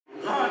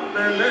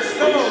Man, let's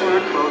go,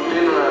 man. Plugged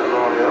in right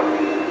now,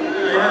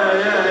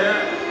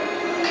 Yeah.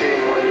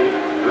 Kaymuni,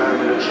 live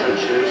in the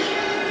trenches.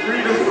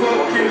 Free the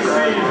fucking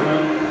scene,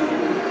 man.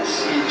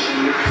 CG,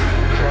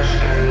 cash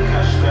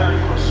gang,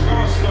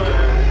 conspiracy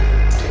gang.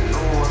 They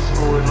know what's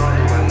going on,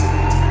 man.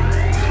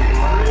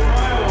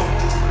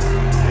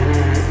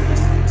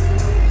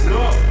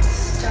 Look.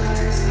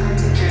 Stars on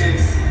the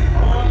Kids.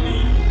 Money.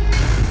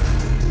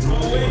 No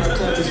way to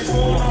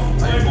 34 now.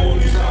 I'm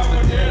only half a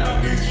day. I'm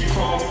Gucci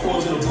car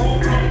causing a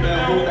problem.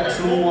 That's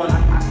no one.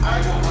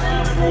 I got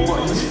my bro,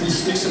 got USB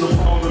sticks in the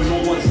palm, but no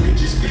one's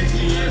bitches.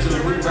 15 years in the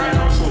ring right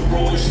now, so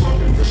bro is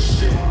stopping for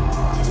shit.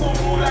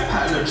 Fuck all that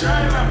pattern of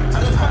drive, I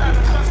just pattern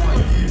the path, but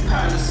you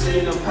pattern the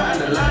same, I'm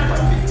pattern the life. At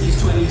 50s,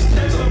 20s,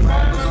 10s, I'm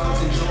private, I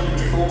was enjoying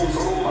the phones. I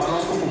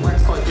lost couple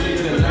racks, can't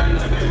get in the land,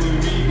 I bet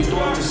with me, we don't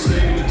have to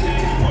slay, we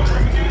take it, watch,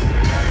 I'm giving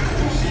it back.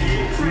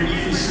 Free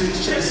leafy six,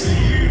 Chelsea,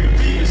 you, the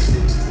beat is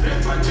six.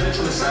 Left my judge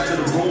on the side of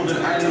the road, and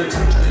I in the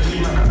couch, trying to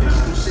leave my bitch,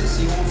 too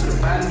sexy, home to the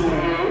bando.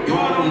 Yo,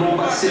 I don't know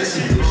about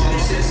sexy fish,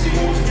 and sexy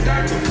hoes, we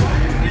died to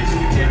fucking reason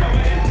we came out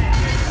with empty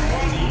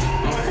money.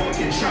 I'm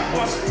fucking trap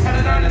boss, had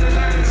a 9 in the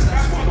line, and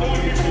snaps my goal,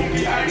 you told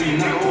me I didn't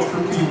knock off,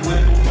 look who you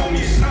went, don't tell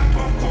me you snapped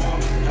off, come on,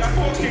 that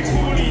fucking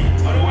corny.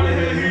 I don't wanna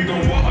hear who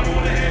done what, I don't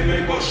wanna hear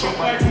me got shot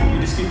by two.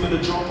 This give me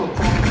the drop of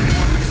pop,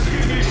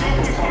 give me the drop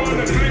of call on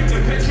the blink,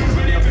 the petrol's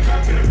ready, I've been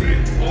back in the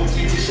blink.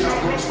 OT, this shit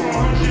out rocks for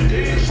 100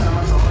 days, shout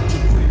out to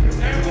 100 quid.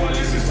 Everyone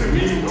listens to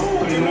me,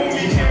 but they know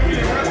we can't really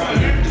write what I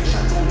live. The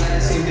chat don't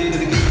lie, same day that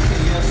they get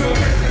 10 years. So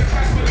make the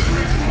cash with the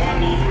bridge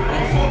money.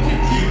 I'm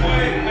fucking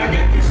keyboy. I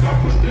get pissed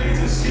off with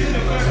days and skin. The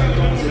first I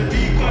go to the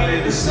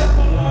decoy. The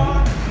second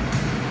one,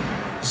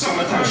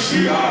 summertime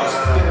shootouts.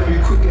 Better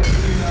be quick, get a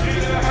new life. You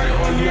never had it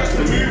on, you have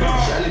to move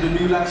out. Shall the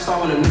new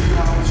lifestyle and a new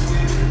house.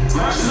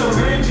 Matches of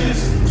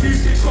ranges, 2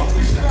 sticks off,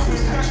 we stack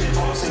with cash in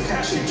hearts and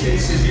cash in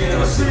cases. Yeah,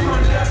 I sleep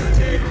on that to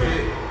take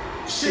it.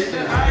 Shit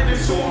that I did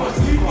so much,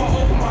 we can't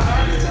open my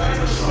eyelids. I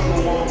just shut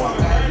the wall, my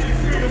behind you,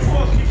 free the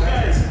fucking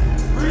guys.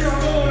 Bring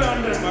on gold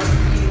on them, man.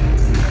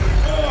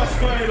 Oh, what's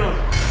going on?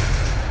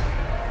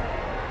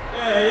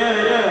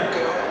 Yeah.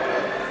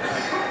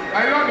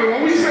 Hey, London,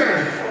 what we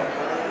saying?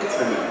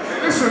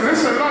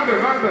 Listen,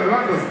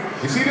 London.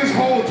 You see this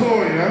whole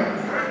tour,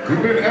 yeah?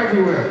 We've been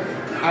everywhere.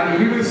 And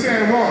we've been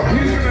saying, well,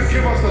 who's gonna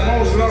give us the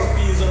most love?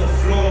 Fees on the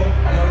floor,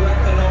 I'm a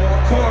rapper now,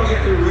 I can't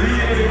get the read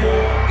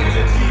anymore. In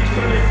the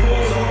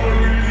T24s, I'm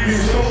gonna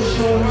review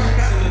social.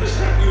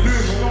 Do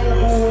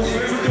snowballs,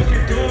 maybe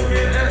looking dope,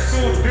 man, that's so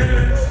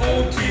villain.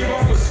 OT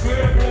off a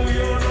square, bro,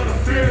 you're not a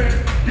feeling.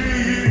 Do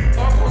you?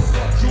 I'm gonna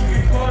start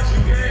juking cards, you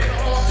get it. I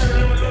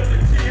never love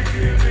the team,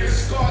 you in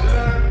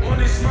Scotland. On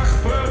this smash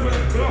bird with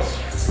a gloss,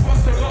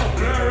 spots that got a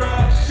blur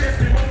out.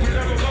 Shift him up, we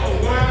never got a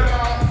word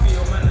out.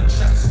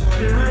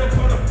 The real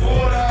for the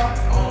border,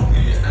 I'll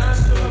be an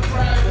answer to a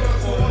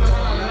private border.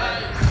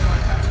 My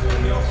cat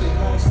phoned me off his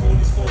mom's phone,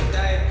 his phone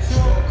died. She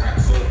got a crack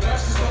so bad,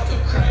 she started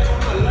to cry on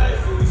my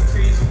life. It was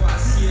crazy what I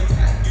see a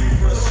cat do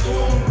for a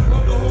stone.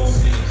 Got the whole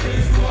city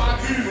crazy what I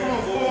do for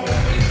a phone.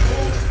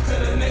 Tell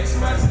the next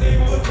man's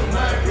neighborhood from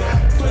my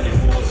block.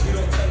 24s, we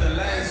don't turn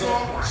the lines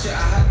off. Shit,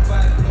 I had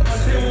 5 blocks,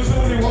 and there was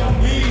only one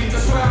me.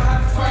 That's why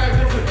I had 5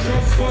 different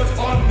job squads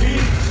on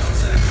me.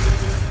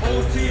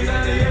 OT, 9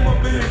 AM,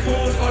 I've been in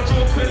phones. I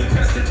drove 20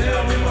 tests today,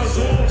 I'm in my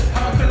zone.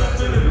 How can I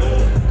feel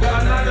alone?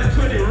 Got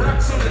 920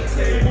 racks on the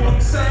table.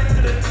 I'm signed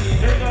to the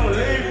team, ain't no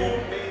label.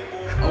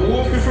 I'm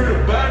walking through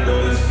the band,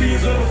 all these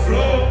fees on the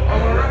floor.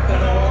 I'm a rapper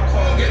now, I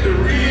can't get the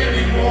read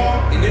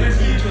anymore. And in the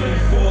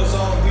T24s,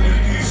 I don't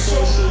really do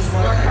socials.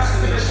 My cat's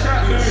in the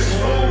chat doing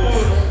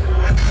snowballs.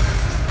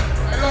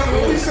 Hey, London,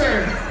 what we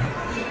saying?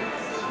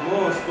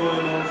 What's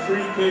going on?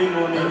 3K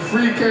money. And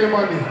 3K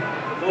money.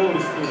 All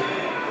this thing.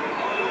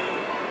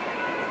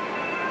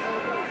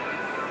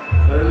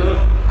 Hey, look,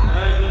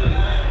 I ain't gonna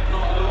lie,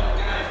 not a lot of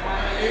guys, my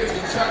ears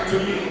can chat to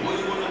me. What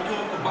you wanna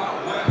talk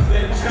about?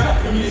 Then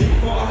chat to me.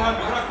 Thought I had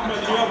crack my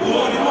job.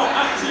 What you want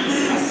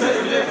actually? I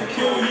said it there to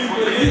kill you,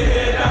 but you didn't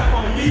hear that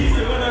from me.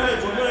 So when I heard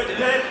your word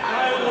dead,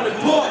 I ain't wanna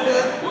talk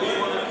then. What you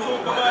wanna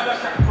talk about?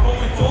 That crack when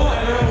we talk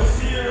them. I'm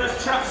serious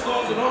trap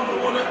stars and I'm the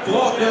one that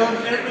talk them.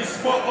 Every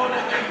spot on the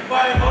M5,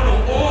 I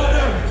don't order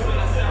them.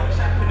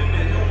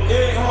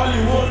 Ain't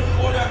Hollywood,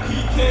 all that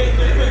PK,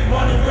 they make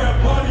money, we're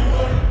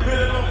Bollywood.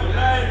 Building up a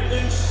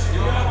 9-inch,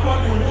 yeah, I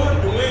probably would,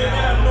 the way that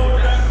I know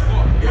that.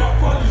 Yeah, I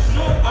probably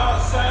should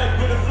outside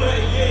with a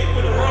 38,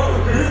 with a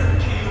rubber grip.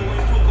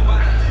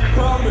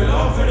 Coming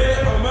off of it,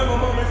 I remember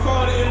mommy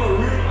found it in my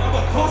room, I'm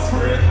a cost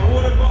for it. I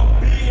would've got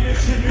beaten if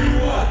she knew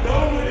what I'd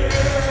done with it.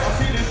 I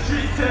see the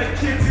streets turn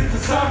kids into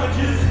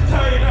savages,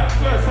 tell you that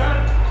first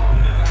hand.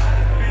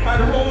 Had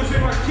holes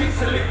in my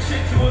kicks and lick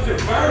chicks, it was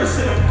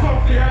embarrassing. I'm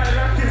comfy, I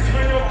can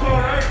smell your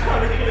car, I ain't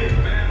panicking.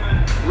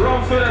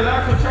 Run for the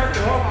life, I tried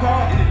to hop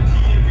out.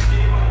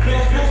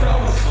 Can't fix that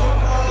I'm a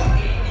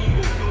stopper.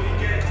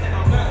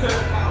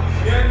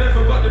 Yeah, I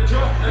never got the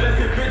drop, I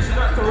left your bitch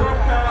back to rock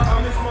out.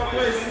 I miss my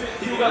place,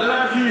 you got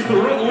life, you used to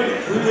rock with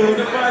it.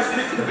 The 5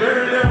 sticks to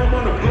bury them, I'm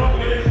on the block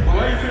with it.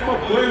 Why you think my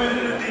boy was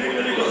in the team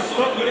when he got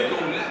stuck with it?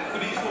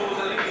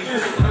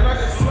 I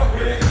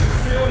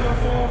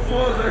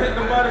fours, I hit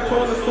them by the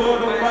corner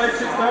store, don't buy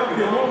chicks down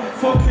here.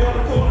 Fuck you on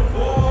the corner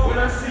floor. When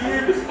I see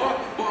him, it's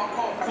up, but I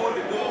can't call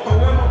it door. But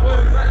when my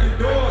boys at your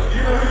door,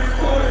 you know who he's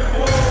calling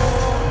for.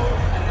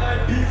 And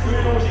I beef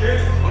with no shit.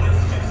 On the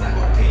streets like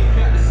my team,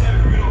 got the same,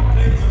 we don't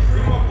play.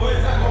 With my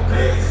boys at my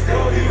place,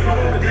 still even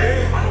on the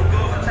day. I know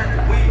girls are trying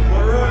to wait,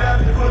 but real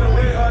life, you couldn't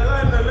wait. I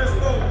learned that, let's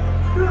go.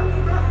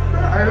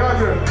 Hey,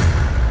 London.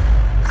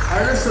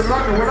 Hey, listen,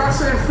 London, when I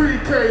say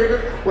 3K,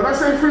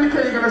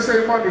 you're gonna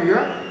say money,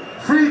 yeah?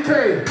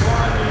 3K.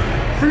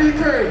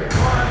 3K.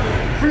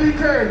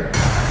 3K.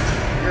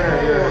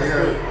 Yeah.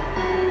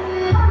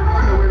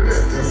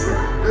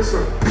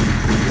 Listen.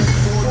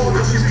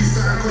 She be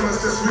starting on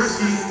us, that's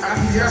risky.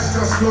 Yes,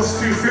 just lost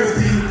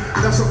 250.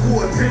 That's a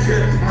quarter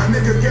ticket. My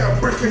nigga get a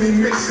brick and he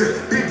mix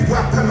it. Big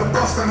whap and a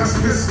bust and that's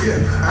biscuit.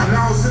 And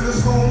now it's in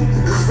his home,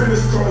 it's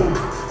finished cold.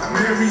 And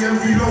Mary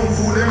envy loan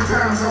for them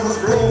times I was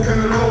broke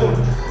and alone.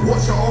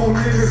 Watch your old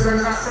niggas and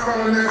that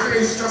frown on their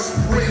face. Just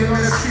waiting on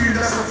their queue,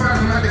 that's a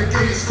fan at the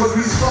gates. Cause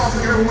we started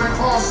together, went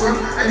past them,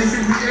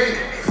 anything we ate.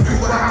 Do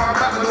what I have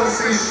back, but don't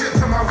say shit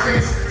to my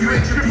face. You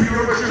ain't drippy,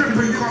 you're a dripper,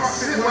 you can't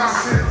sit where I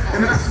sit.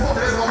 In that spot,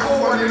 there's a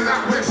hole one in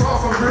that whip's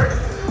half a brick.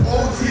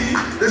 OT,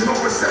 there's no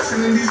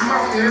reception in these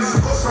mountains.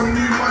 Got some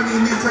new money,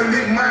 need to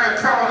link my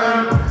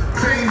account.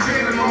 Plain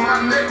Jane and on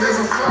my neck,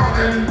 there's a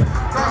fountain.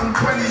 Done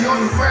 20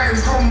 on fines,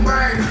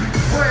 combine.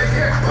 Boy,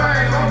 get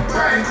bang, I'm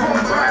bang,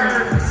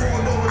 combine. 4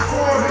 over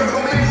 4 of them,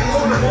 don't make me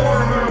all the more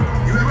of them.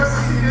 You ever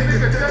seen a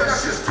nigga dead, that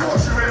shit's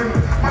torturing.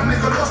 My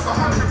nigga lost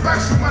 100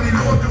 bags of money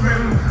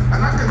laundering. And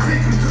I can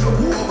take him to the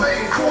water, but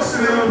ain't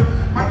forcing him.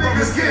 My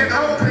niggas getting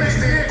outplaced,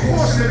 they ain't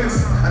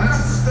cautious. And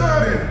that's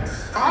disturbing.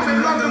 I'm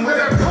in London where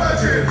they're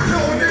purging.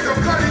 Little nigga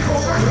bloody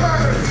goes on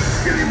burden.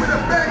 Skinny with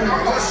a bang,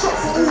 I got a shot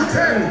for all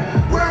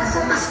 10. Where I'm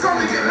from is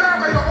scummy, get lied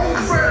by your own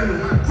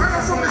friend. Where I'm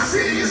from the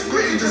city is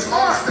gritty, just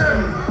ask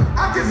them.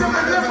 I give them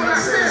 11, I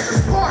say it's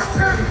just past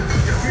 10.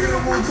 Your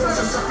funeral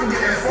touches, I can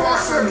get it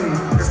fastened.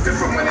 It's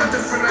different when you're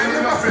different and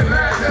you're nothing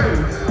like them.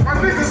 My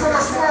niggas on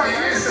a smart,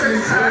 you ain't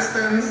selling kites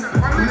then.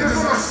 My niggas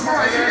on a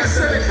smart, you ain't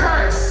selling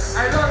kites.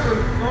 Hey London,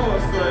 Oh,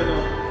 what's going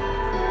on?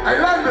 hey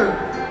London,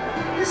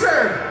 you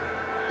said,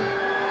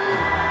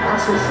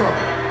 that's what's up.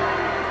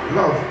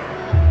 Love.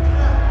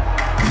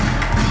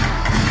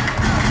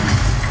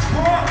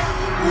 What?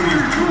 Who do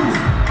you choose?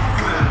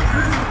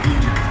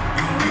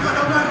 We got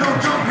a man don't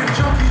junkies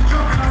jumping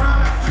around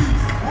like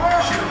fleas.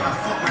 She don't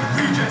wanna fuck with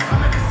rejects. I'm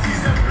in the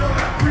season, blow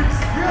like breeze.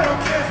 I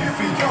don't care if you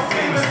think you're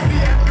famous, be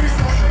at Greece,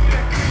 I'll show you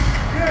that creep.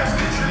 That's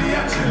literally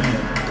actually.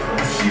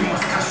 If she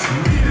wants cash from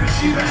me, then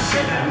she better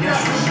share that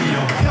cash from me.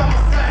 Okay, I'm a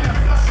sign and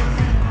flash on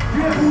me.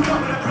 Pulled up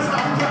with a present,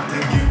 I'm wrapped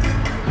and gifted.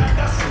 Like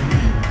that's from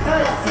me.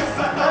 I feel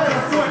fat, I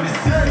can throw in the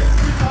city.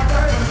 I'm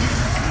back on me.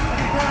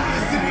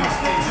 I'm sitting on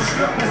stage, just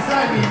look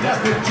beside me, that's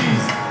the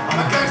G's. I'm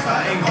a gangster,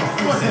 I ain't got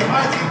force it.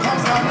 My team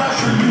comes out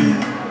naturally.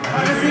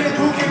 And if you ain't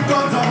talking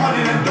guns or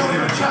money, then don't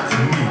even chat to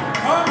me.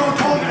 Don't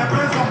tell me the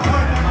friends on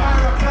point, and my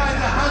reply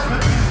that has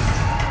been me.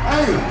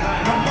 Hey,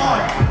 I'm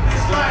on.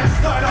 It's like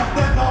started off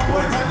dead, now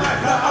boys and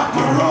life like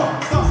Akura.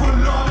 Stuff full of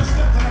knowledge,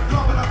 stepped in the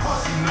club and I can't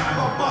see nothing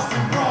but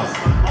busting bras.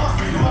 Ask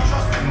me, do I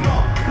trust them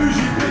not?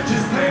 Bougie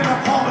bitches playing a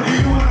comedy,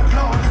 you wanna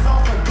clown this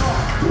after dark.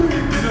 Who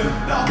they didn't?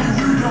 That'll be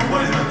rude, your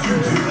boys are too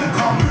and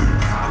can't move.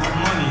 I got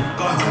money,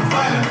 guns and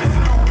violence, it's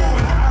no war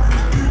with the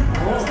average dude.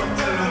 Stop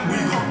telling them we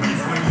got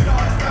beef when you don't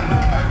understand the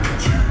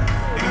magnitude.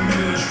 In the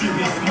middle of the street,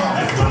 we are smart.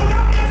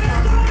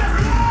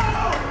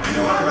 You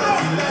know I rap,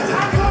 you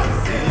legend.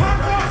 Say, I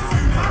rap,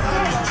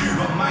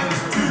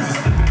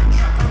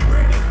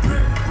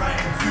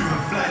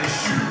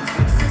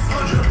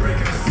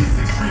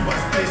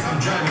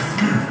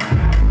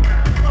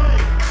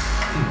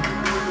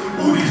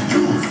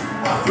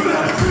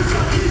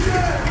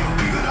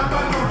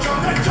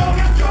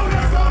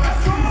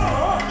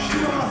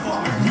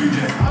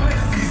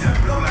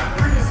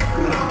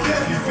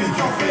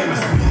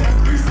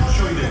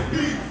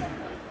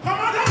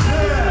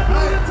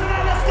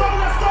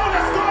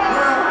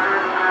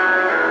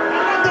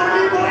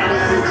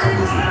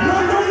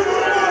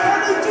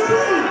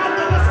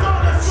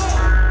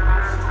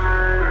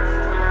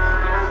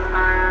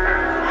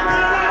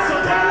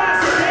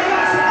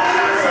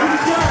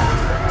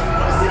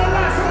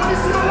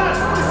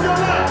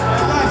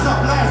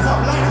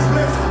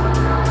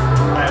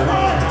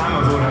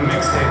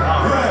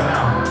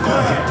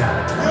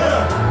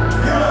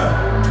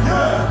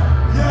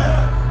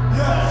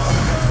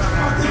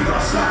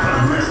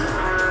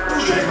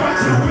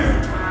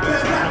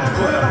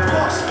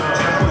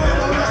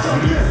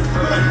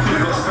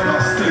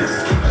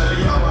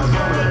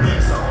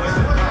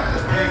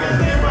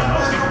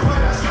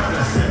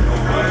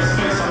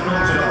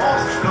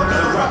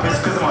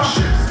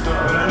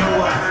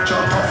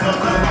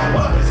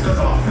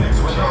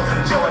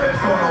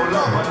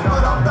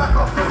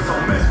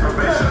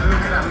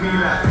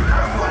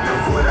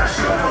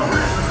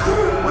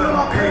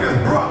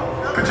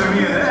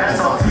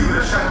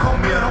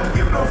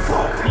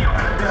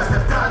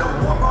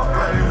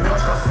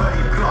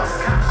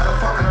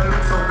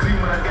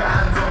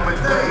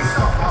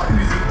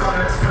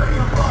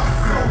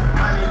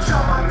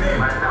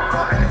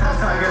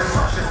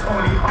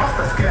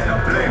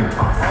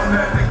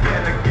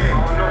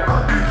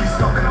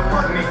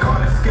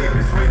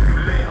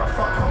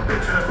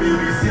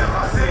 see, I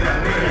can't say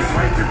that name, it's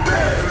way too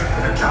bad.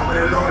 In the trap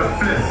with a load of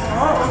flips.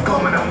 I was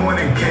gone when the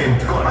morning came.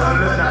 I done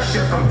learned that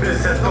shit from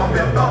Biz, said don't be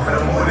about for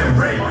the morning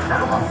rain.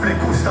 I got my flick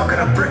all stuck in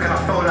a brick and I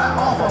felt like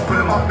half I'm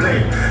pulling my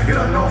blade. You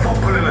don't know if I'm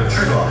pulling the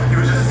trigger, you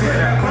was just sitting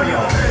there pulling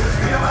your face.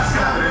 Me and my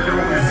slab with a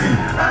little Uzi,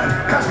 and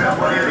catch me up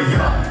body of the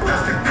yacht.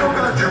 Just a girl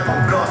got a drip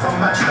on blast, I'm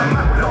matching a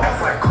man with the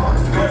off-white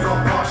cards. Two flop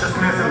bars, just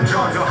me and some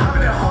Johns, you're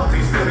having it hard, so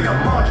you still be a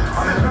march.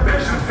 I'm in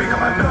probation, think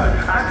I'm a nerd,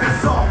 acting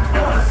soft,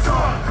 what a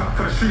song.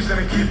 For the streets, let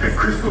me keep it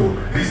crystal.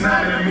 These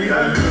 9mm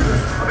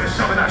losers, I've been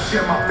shoving that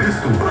shit in my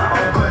pistol.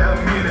 I've got it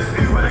on me in this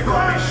view, where they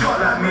got me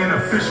shot like me in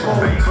a fishbowl.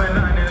 Things when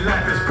nothing in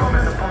life is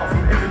promised, apart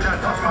from if you try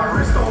to touch my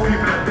wrist, though.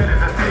 People are dead if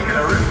they're taking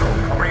a risk,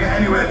 though. I'll bring it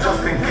anywhere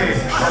just in case.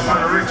 I'm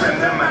trying to rich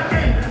and then my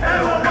aim.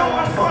 LOL,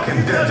 I'm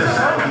fucking dead, just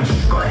like when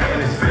got hit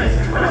in his face.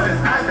 And it's his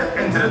eyes that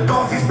enter the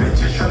dance, these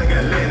bitches trying to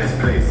get lit in this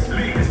place.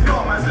 Leak this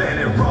dark man's letting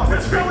it rot,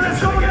 let's go, let's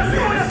go, let's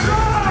go, let's go.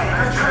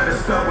 I ain't trying to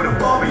start with the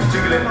Barbies,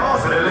 jiggling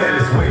arse with a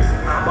latest waist.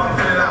 But I'm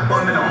feeling like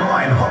bonding on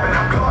mine, hopping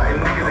out gliding,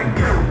 niggas ain't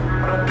guilt.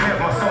 I don't care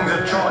if my songs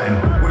are charting.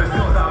 With the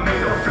songs that I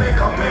made a flick,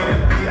 I made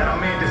it beat, and I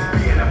made this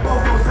beat, and they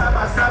both go side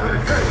by side with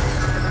the tape.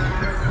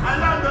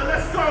 London,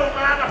 let's go,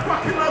 man. I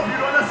fucking love you,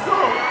 let's go.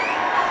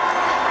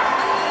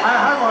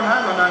 Hang on.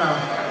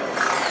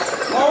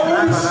 Oh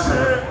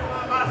shit.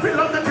 I feel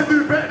London can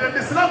do better than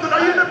this. London,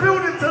 are you in the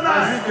building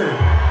tonight? Exactly.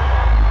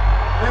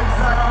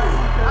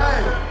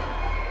 Hey.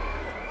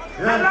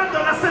 Yeah.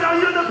 London, I said, are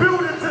you in the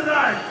building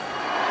tonight?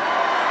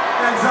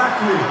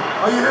 Exactly.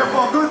 Are you here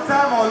for a good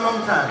time or a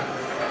long time?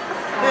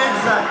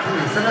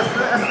 Exactly. So let's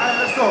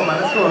go,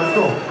 man. Let's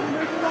go.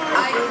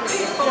 I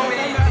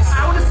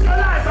want to see your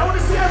lights. I want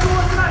to see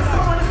everyone's lights.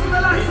 Come on, let's see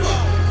the lights.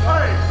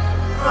 Hey.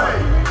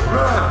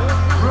 Run.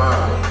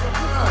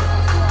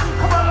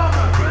 Come on,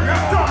 London.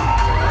 Let's go.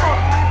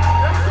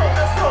 Let's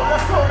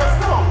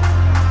go.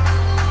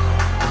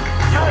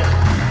 Hey.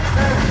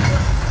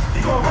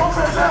 You got wrong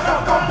friends left at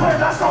gunpoint.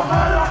 That's not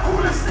murder.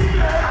 Cool and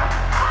stealing.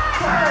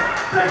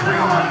 They bring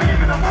on my name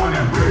in the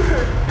morning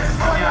briefing. It's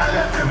funny I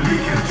left them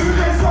leaking 2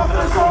 days after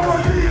the song was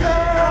leaving.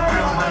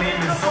 Bring on my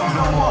name in songs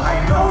no more. I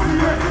know you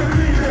ain't been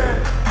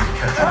leaving.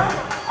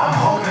 I'm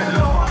holding it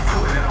low, I'm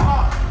putting it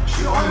up.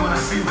 She only wanna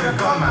sleep with a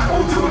gunman.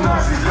 All till now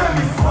she's letting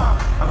me fuck.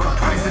 I got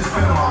 26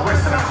 spin on my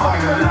wrist and I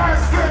can't even lie.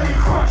 It's getting me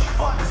crushed.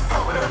 Fuck this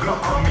fuck with a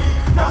Glock on me.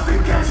 Nothing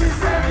can she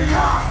set me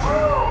up.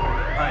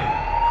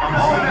 I'm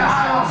holding it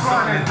high, I'm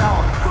sliding it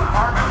down.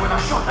 I remember when I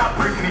shot that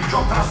brick and he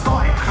dropped and I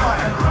started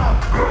crying the ground.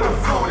 Gripping the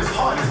floor with his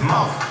heart in his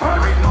mouth.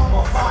 There ain't no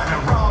more fighting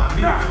around. I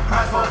need a good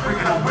price for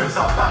breaking the whips.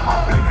 I back my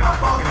blink and I'm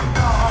bargaining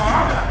down.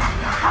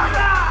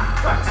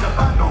 Back to the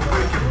back, no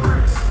breaking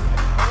bricks.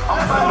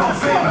 I'm bad, no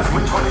famous,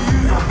 which one to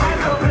use? I'm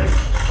taking a pic.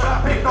 But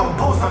I pick no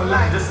post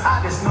online, just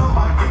add this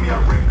number and give me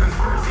a ring.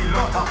 Conspiracy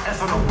locked up,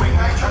 S on the wing.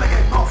 I ain't trying to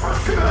get got for a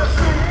similar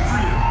thing.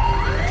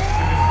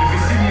 If you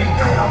see me in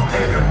gate, I'm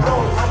taking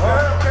rolls.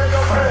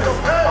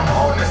 I'm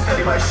holding it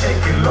steady by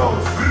shaking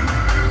lows.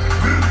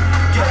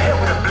 Get hit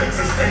with a blitz,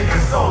 it's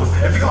taking souls.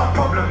 If you got a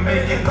problem,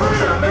 make it go,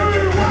 try to make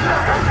it good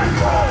like fucking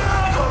balls.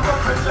 You got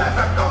reference life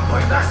at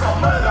gunpoint, that's not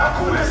murder, I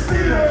call it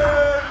stealing.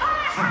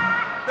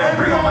 They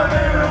bring on my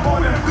name in the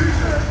morning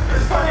briefing.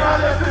 It's funny I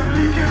left them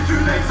leaking 2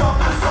 days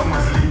after the song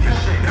was leaking.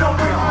 They don't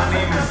bring on my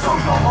name in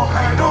songs no more,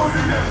 I know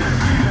you left them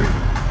bleeding.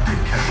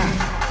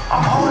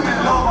 I'm holding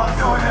it low, I'm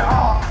throwing it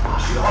up.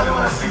 She only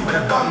wanna sleep with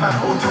a gunman,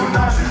 all till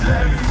now she's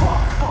letting me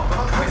fuck.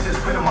 Got 26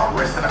 spin on my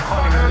wrist and I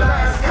can't even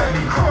lie, it's getting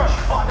me crushed.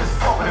 Fuck this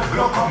fuck with a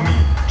Glock on me,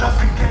 just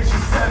in case she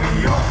set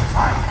me up.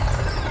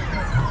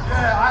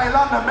 Yeah,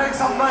 London, make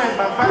some noise,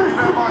 man. Thank you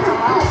very much. I'm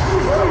out.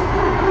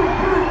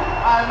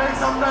 Make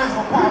some noise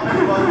for Pop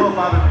Baby, but go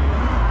follow me.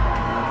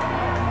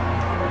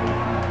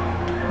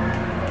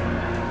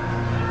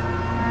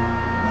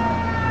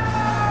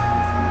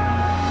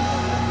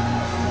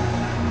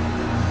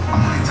 I'm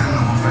only telling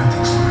an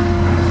authentic story.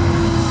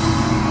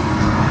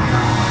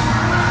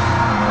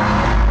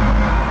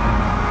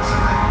 So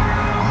like,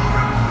 I'm a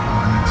rapper, I'm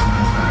an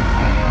experienced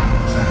rapper.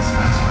 So that's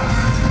what I'm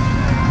saying.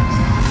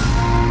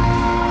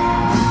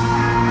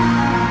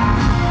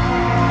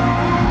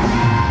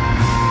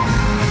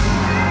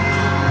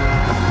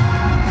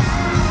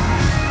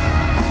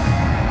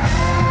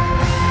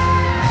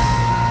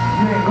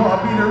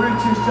 Gotta be the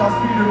richest, just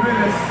be the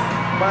realest.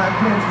 My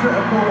game's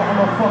critical, but I'm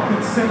a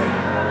fucking cynic.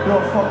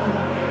 You're a fucking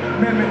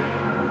mimic.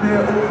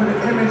 They're all for the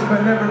image,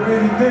 but never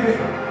really did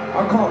it.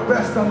 I can't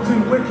rest, I'm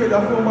too wicked,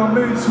 I feel my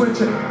mood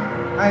switching.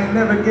 I ain't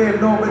never gave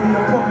nobody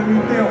a problem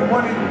you didn't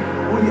want it.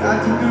 All you had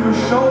to do was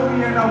show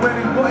me and I went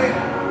and got it.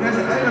 There's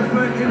an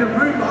elephant in the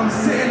room, but I'm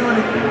sitting on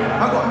it.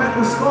 I got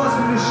mental scars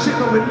from this shit,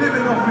 but we're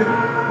living off it.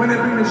 When they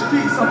bring the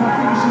streets up, I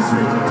think we should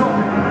switch the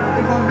topic.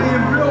 If I'm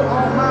being real,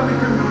 oh man, we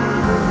can.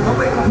 I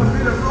wake up a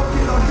bit of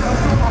rocket, I'll get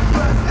us on my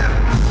first M.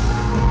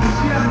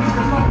 She I need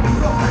to fucking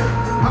rock it.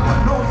 I got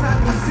no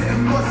time to sit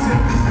and gossip.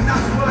 And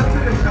that's word to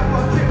the shop, I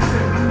kicked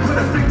it. For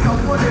the things I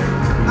wanted.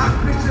 I'm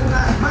picturing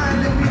like, man,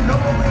 let me know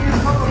when you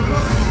come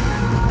across it.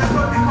 They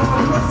probably come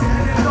across it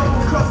and then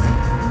double cross it.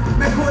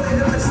 Make all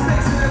the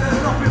mistakes and then there's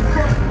nothing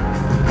from it.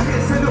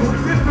 It's a little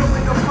different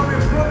when you're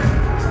coming from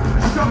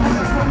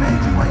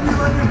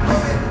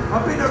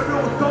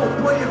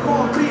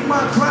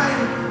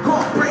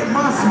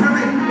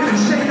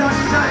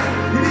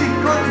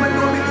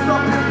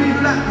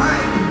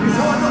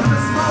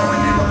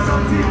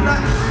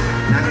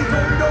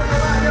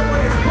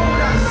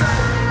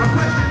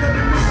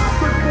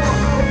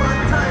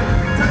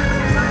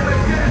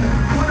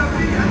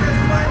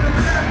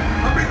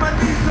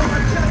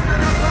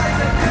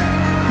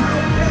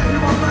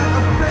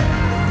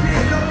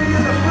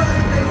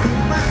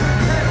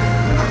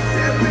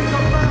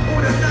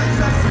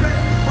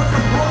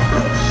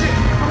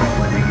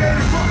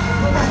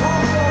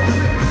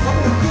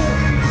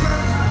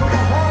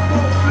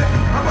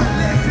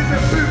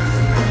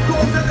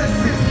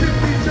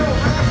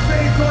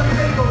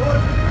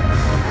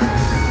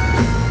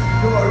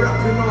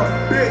off,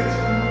 bitch.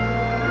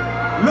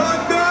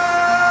 London!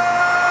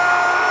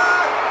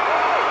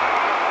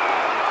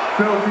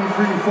 Filthy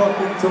free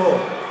fucking tour.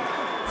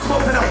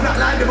 Smoking a flat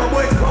line in my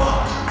boy's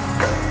car.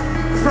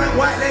 Frank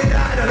White laid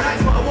down in the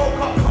lights, but I woke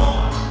up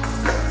calm.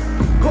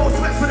 Cold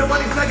sweats for the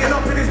money flagging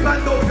up in his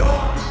bando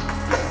door.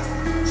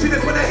 She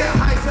just wanna get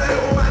high, so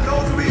all man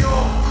knows who we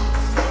are.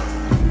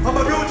 I'm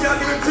a real G, I'll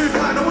give him £2,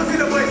 I want to see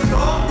the boy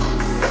star.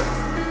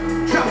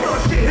 Trap lot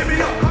of shit, hit me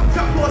up, come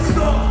trap for a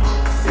star.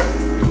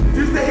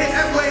 Used to hit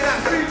M-way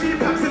like 3G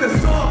packs in the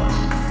store.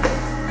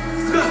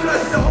 Scuss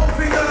the whole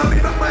thing, and I'll be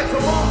back by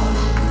tomorrow.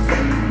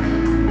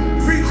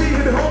 3G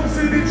hit me home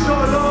soon,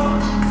 inshallah.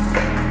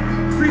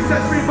 3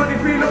 sets, 3 money,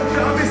 3 long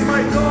shit, I miss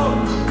my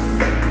dog.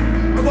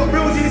 I got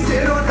real G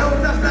sitting on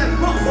L's, that's like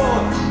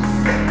football.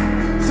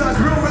 So it's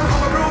real rap,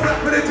 I'm a real rap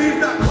for the G's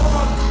that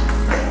hard.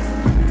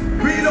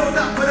 Reload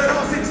that for the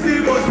last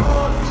 16 was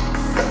hard.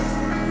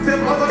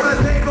 Them other man,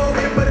 they go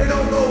in, but they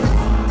don't go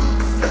hard.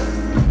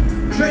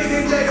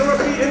 Training day, or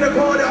repeat in the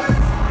corner.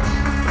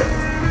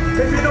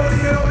 If you don't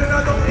even know, then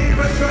I don't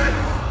even try.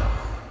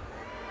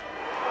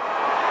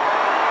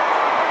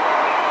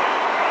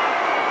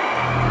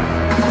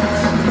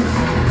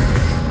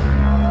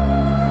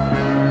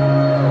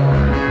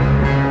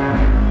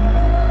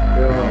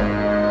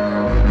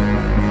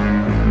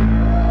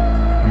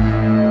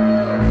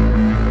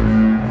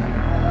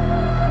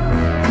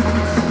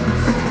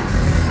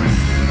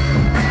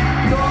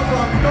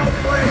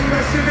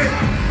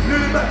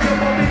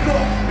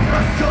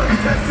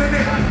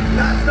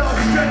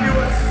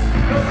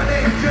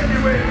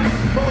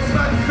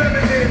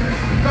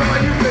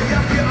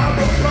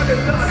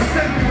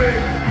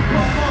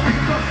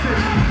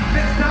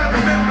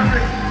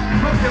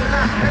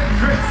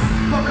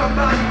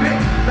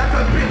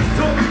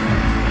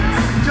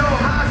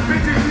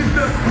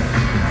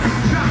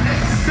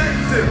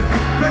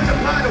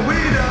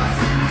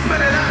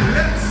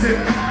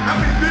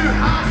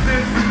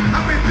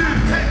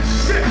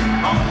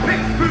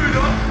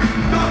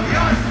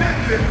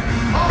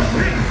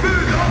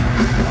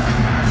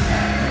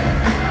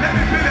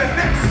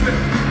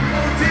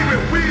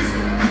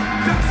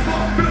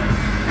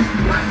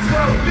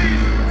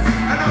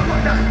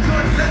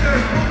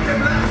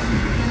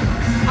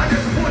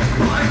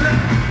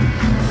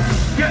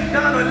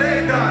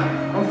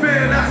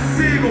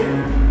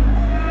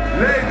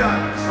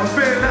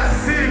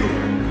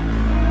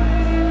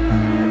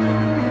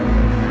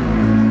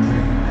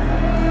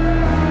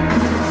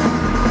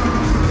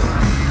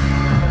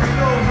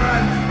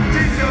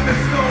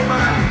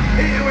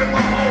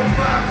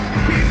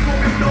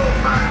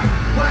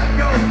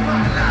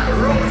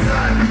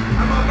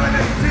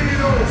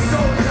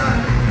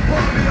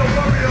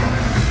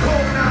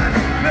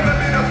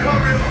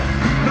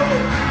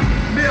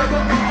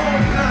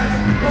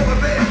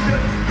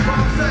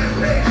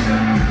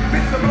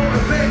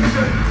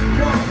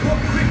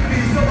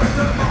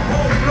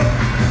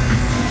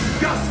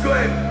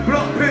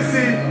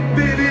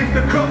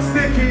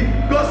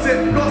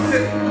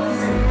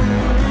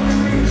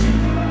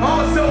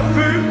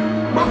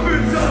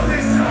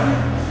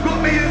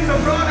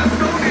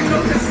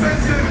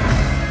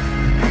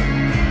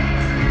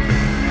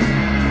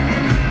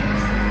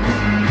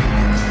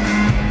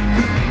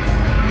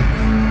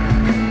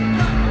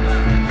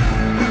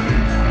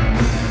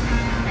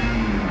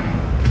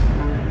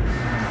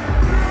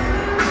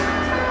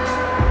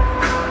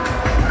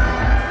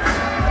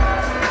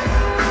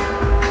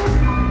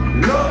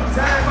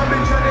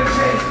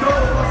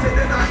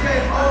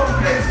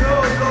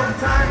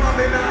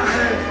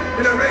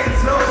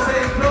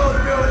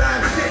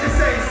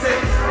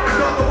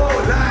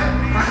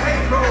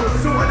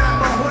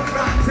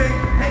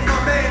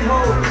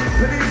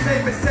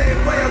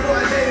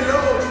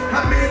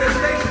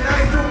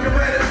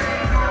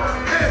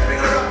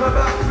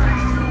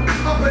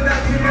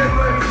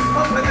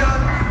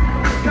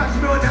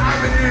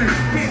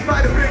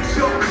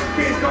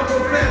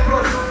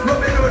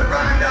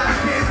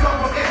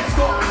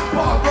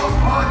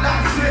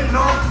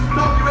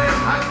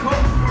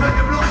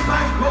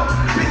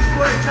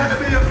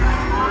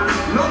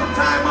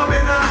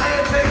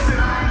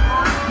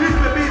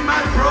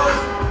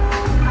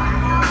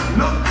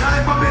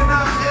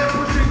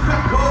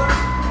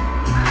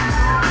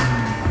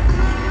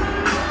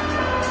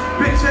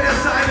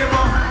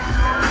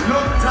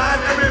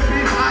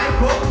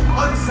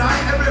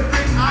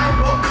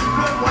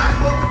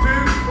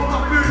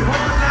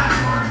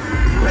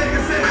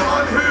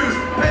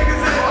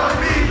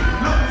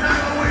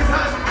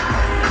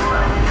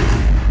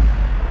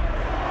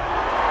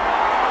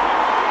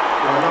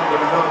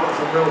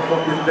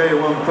 Day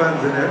one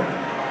fans in here.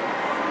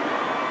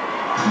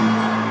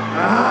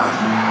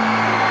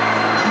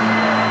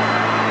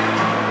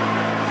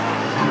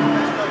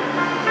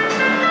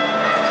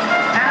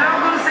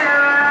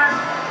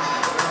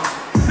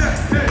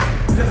 Next day,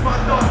 just my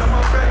dog and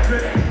my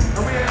brethren,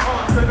 and we ain't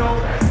on to no.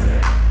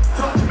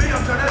 Touch me,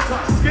 I'm trying to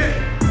touch skin.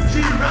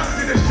 She ramps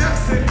in the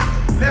chef's thing.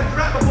 Left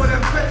right before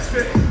them fetch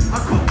fit. I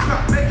cook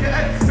crap, make it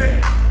end spit.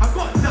 I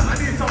got that, I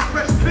need some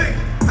fresh cling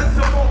and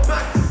some more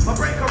bags. I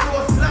break a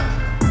raw slab.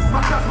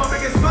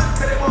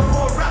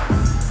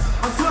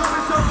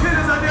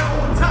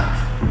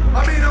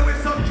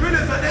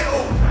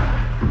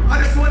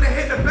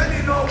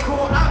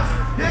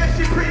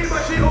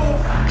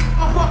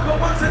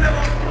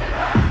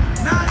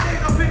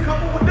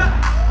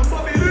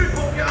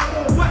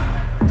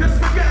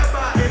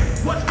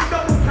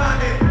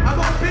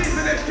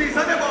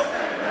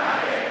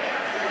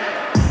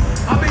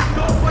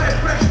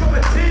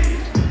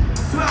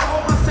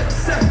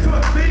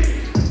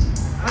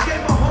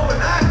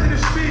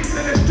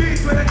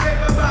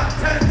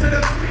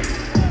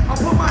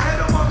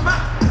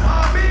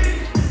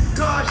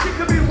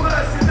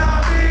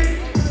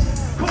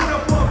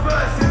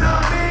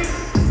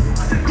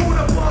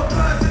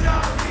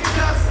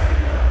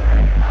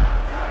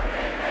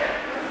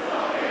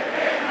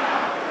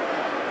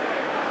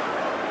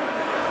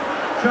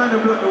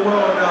 trying to block the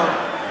world now.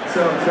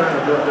 So I'm trying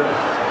to block the...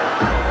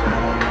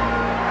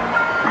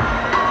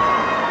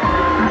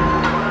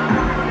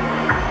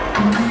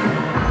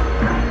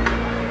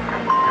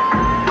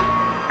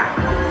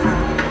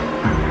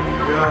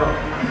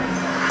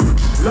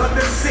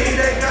 London City,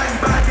 they gang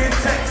bagging,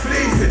 tech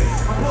fleecing.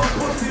 I put a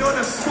pussy on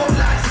the spot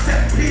like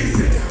set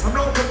pieces. I'm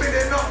not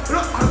committing up,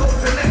 look, I go to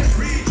the next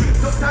region.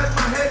 Sometimes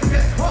my head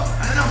gets hot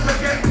and I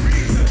forget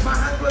reasons. My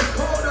hand was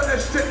cold on the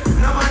strip,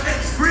 now my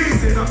neck's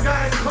freezing. I'm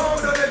getting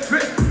cold on the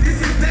drip, this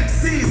is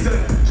next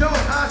season. Joe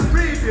House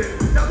breathing,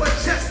 that was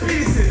chest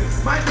pieces.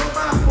 Mind your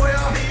mouth, boy,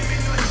 I'll leave in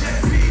your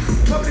chest piece.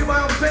 Probably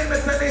why I'm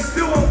famous and they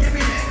still won't give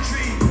me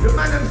entry. The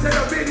man them said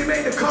I really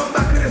made the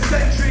comeback of the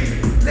century.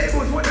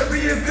 Labels want to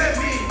reinvent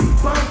me.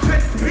 But I'm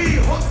 20p,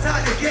 hopped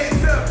out the game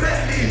to a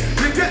Bentley.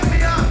 You get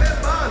me out there,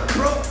 bars,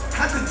 bro.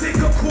 Had to take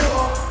a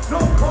quarter, no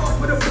car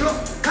for the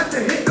block. Had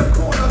to hit the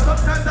corner,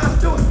 sometimes I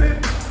still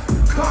spin.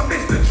 Can't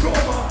miss the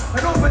trauma.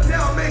 And over there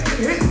I'm making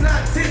hits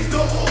like things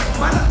don't over.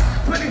 Man,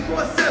 like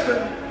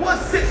 24/7, what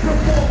sick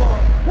performer,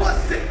 what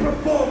sick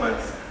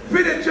performance.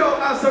 Been in Joe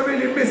House, I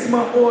really miss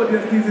my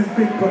audience. These is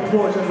big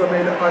proportions, I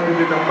made 100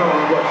 in a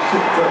month. What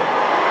shit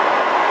to...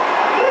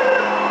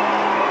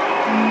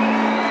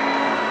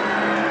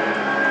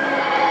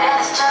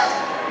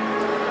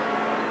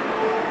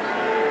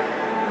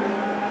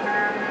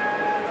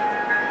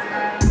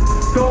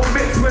 Don't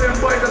mix with them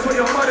boys, that's what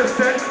your mother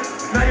said.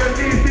 Now you're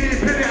knee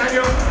deep in it and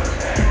you're...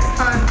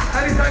 And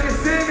anytime you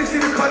see me,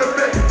 see the colour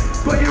red.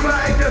 But you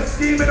out here just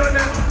scheming on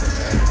them.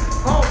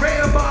 I'll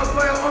rate about a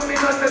fire on me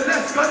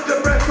nonetheless.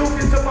 Ganja breath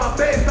talking to my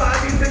base that I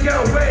need to get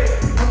away.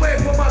 I'm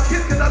waiting for my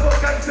kids cause I got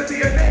gangster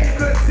DNA. You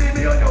couldn't see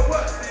me on your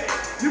worst day.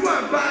 You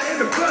weren't bad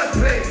in the first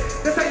place.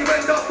 That's how you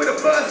end up with a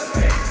burst.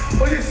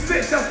 Or you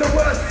snitch, that's the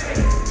worst.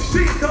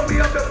 Street told me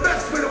I'm the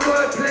best with the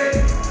wordplay.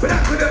 But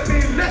that couldn't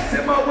mean less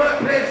in my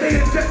workplace. They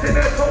injecting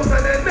their toes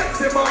and their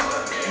necks in my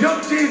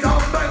young G's,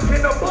 I'm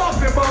banking the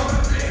bathroom up.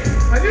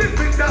 And you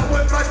think that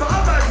was right, but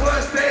I've had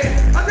worse days.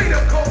 I think the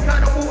coke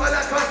kind of water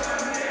like us.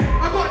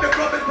 I got the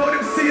grub and told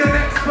him see you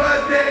next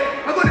Thursday.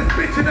 I got this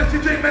bitch and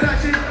she drink me like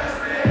she...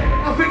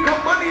 I think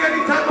I'm money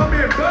anytime I'm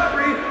in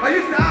Burberry. I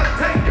used to have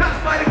 10 cats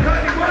by the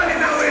curly whirly,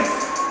 now it's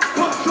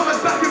top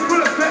shots back in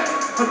full effect.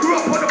 I grew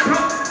up on the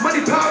block,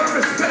 money, power and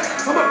respect.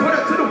 I'm a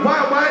product to the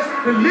wild wise,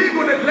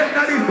 illegal neglect.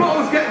 Now these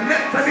bottles get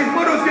necked and these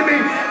models give me.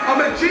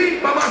 I'm a G,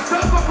 by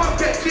myself I can't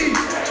get G.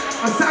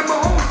 I sign my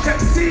own check,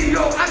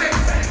 CEO, Annex.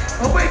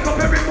 I wake up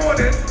every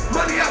morning,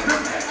 money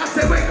happens. I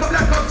say wake up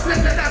like I'm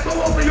slept, let that go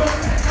over yo.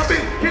 I've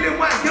been killing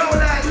white girl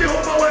like little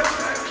Bowen.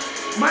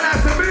 My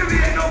life's a movie,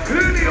 ain't no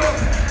Clooney yo.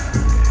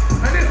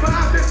 And if I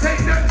have to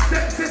take them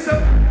steps, it's a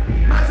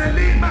man's a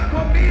lean back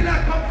on me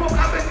like I'm from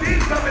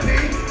Aberdeen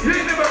family. You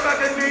ain't never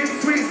bag of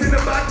knees, sweets in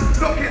the back,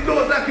 knocking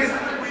doors like it's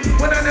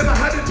when I never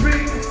had a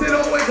dream, still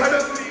always had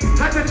a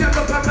had to jack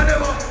a pack, I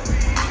never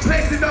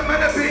places that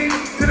man have been,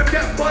 till them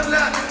get fun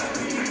like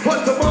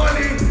hot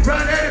tamale.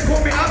 Round here they call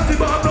me Abdi,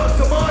 but I'm not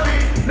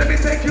Somali. Let me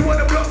take you on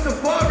a block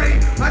safari.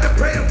 I had to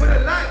pray for the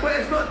light, but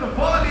it's not the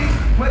volley.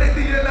 When they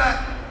do you like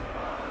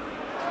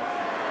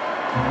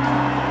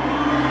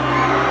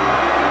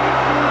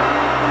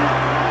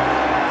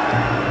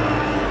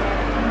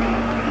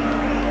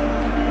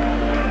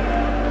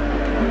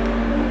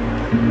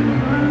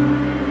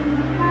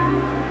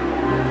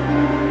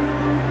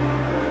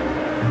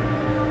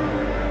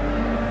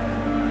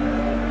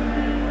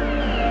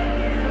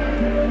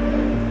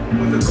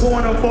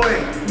corner boy,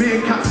 me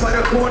and cats by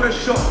the corner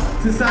shop.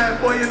 Since I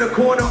had boy in the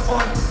corner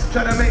on,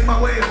 trying to make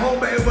my way home,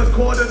 but it was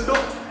cordoned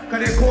off. Cause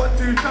they caught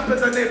 2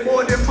 trappers and they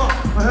bored him up.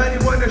 I heard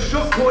he won the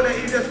shot caller,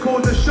 he just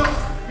called the shots.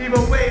 Either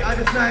way, I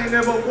just now he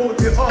never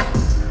walked it off.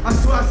 I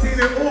swear I seen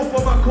it all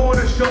from my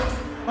corner shop.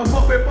 I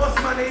fuck with boss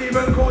man, he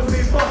even calls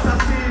me boss. I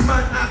see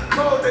man act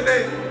cold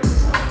today.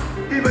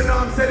 Even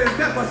though I'm selling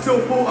death, I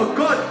still thought of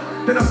God.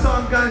 Then I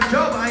started going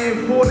job, I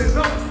ain't falling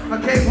off. I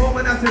came home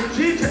and I said,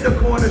 G, check the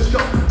corner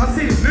shop. I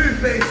see new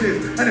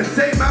faces, and the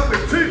same man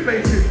with 2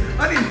 faces.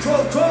 I need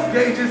 12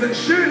 gauges and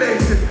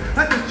shoelaces.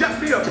 Had to jack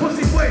me a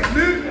pussy boy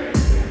new.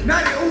 Now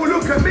they all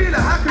look at me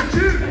like, how could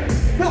you?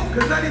 What?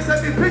 Cause now they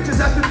send me pictures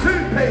after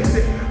toothpaste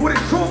it. All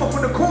this trauma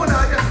from the corner,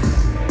 I just...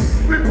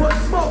 We put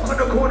smoke on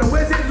the corner,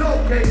 where's it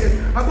located?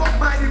 I got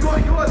mine, you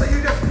got yours, and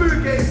you just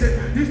food gazing.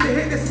 Used to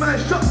hit this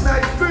man's shots, now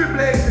it's food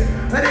blazing.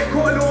 And they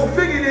caught a little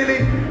thingy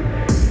nearly.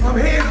 I'm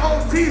hitting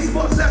OT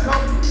spots like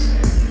I'm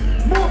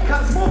more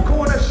cats, more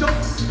corner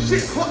shots.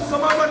 Shit hot, so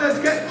my runners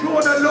get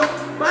drawn a lot.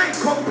 But I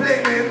ain't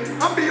complaining,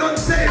 I'm beyond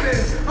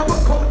saving. I put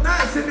cold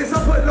nights in this,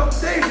 I put long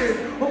days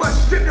in. On my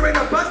strip, there ain't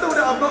a bundle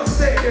that I'm not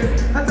stating.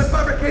 Had to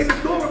barricade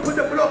the door and put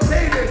the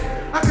blockade in.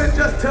 I can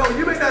just tell,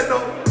 you ain't that no.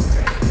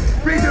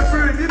 Read the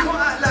room, you can't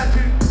act like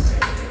you.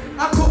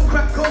 I could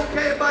crack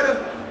cocaine by the...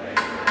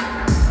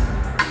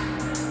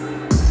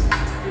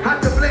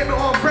 Had to blame it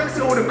on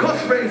Brexit or the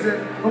cost raising.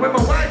 And when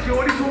my wife, you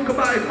only talk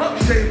about is up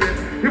shaving.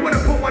 You wanna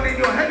put one in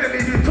your head and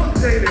leave you top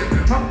tailing.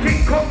 I'm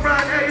King Kong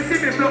round here, you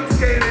see me block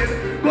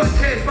scaling. Got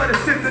chased by the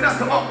Sims and that's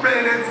the up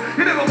railings.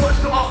 You never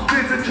watched the up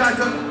grids and tried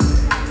to...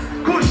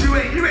 Of course you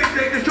ain't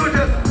dangerous, you're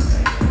just...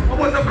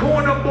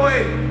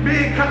 boy,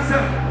 me and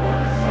Cancer,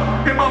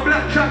 in my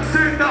black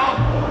tracksuit now.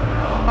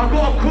 I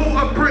got a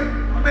quarter brick,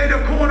 I made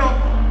a corner.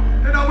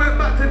 Then I went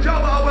back to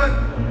Java,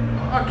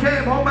 I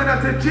came home and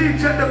had to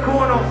G-check the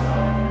corner.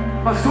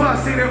 I swear I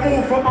seen it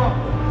all from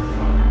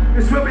her.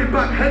 It's when we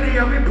back Henny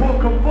and we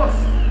pork and bus.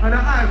 And an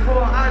eye for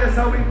an eye, that's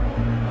how we...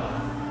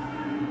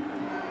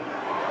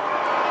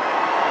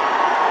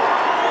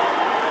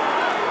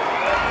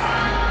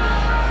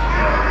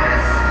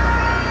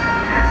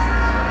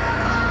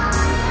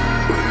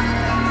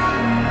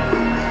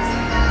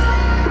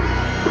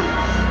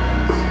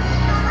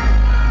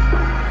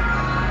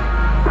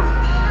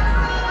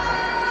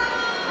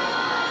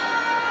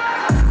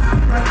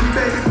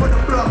 Baby, put the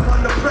block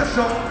under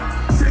pressure.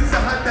 Since I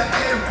had the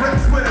air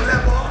bricks with a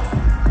lever,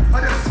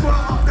 I just squirt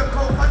up the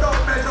coke, I don't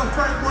measure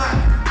Frank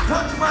White.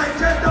 Touch my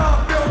gender,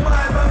 feel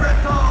my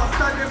Beretta.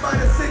 Standing by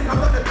the sink, I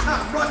got the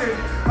tap running.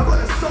 I got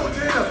the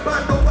soldier in a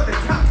band, I got the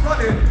tap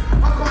running.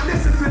 I can't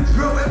listen to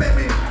drill, it make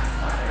me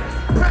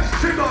press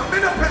trigger. Me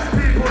no press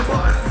people's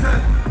buttons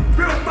and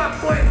real bad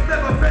boys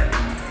never bend.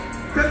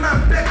 Them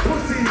man beg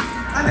pussies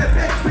and they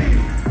beg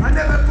beef. I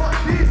never got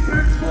these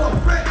boots for a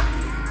friend.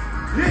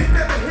 You ain't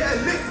never hit a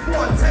lick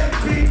for a 10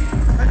 key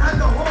and had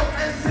the whole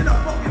ends in a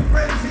fucking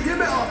frenzy. You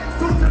better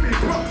talk to me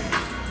properly.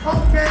 I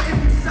don't care if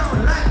you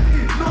sound like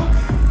me, not.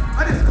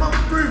 I just come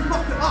through,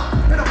 fuck it up,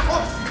 and I'm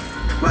off.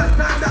 First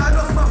time that I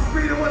lost my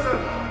freedom was I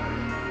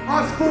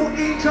was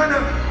 14 trying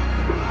to...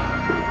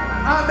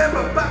 I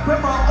remember back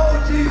when my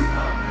OGs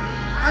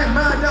and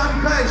my damn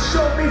guys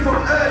showed me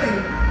from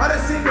early. I done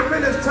seen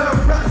gorillas turn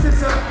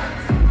practice up.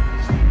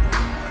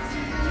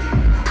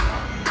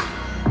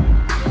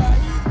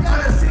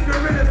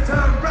 Gorillas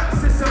turn rap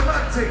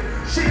systematic.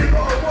 She ain't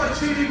got a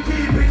watch, you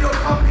keep in your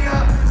company.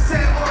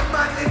 Set on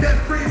man in their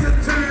threes and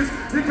twos.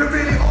 You can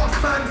really ask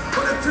man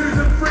for the twos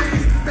and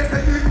threes. Make a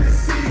use this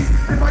cease.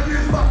 If I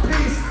use my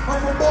piece, I'm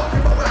from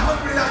walking but we're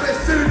hungry like we're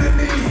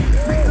Sudanese.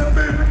 Mix a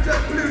move and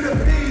just blew the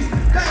peas.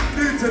 They ain't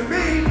new to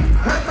me.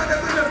 Heard man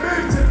they're gonna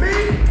move to me.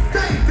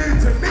 They ain't new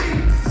to me.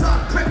 So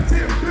I crept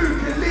in,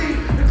 Book and Lee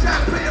and try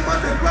to put him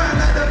underground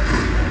like the...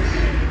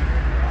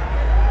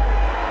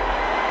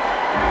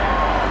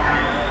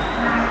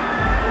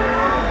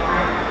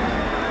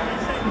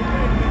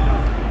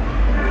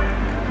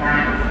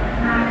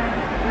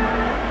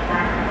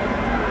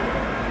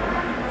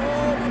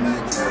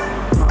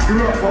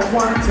 Grew up on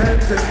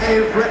 110s and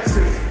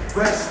A-Rexes.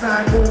 West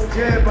 9 won't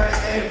care but it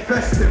ain't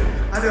festive.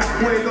 I done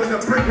played on the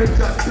brick and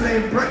just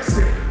blame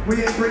Brexit.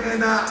 We ain't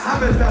bringing out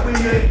hammers that we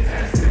ain't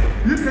tested.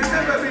 You can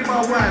never be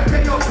my wife,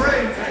 get your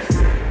brain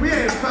tested. We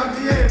ain't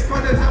family, ain't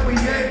brothers and we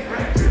ain't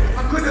Brexit.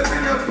 I could have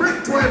been a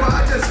brick boy but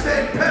I just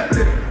stayed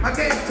pebbling. I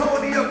gave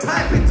Tony a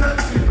pipe, he turned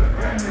super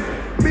aggressive.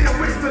 Me and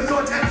Whispers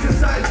on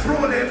exercise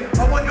brawling.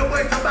 I want your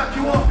boy to back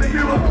you after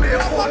you are clear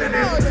falling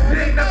him.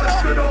 He ain't never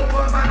stood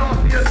over a man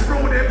after you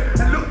sprawled him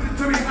and looked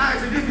into his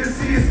eyes and you can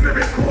see his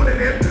spirit calling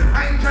him.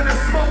 I ain't trying to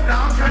smoke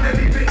now, I'm trying to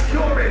leave it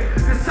curing.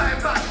 Deciding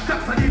about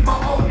straps, I need my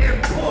own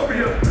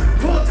emporium.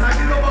 Tour time,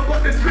 you know I got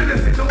the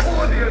drillers in the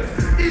audience.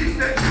 East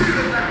and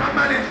drillers like I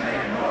manage.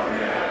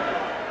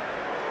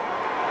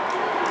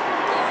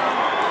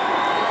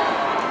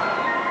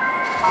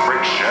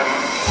 Friction.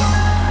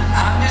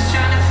 I'm just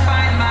trying to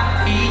find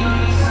my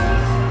peace,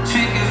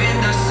 triggering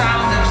the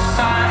sound of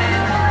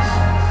silence.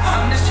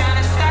 I'm just trying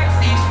to stack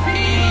these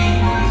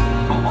beats,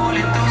 but all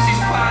it does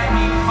is buy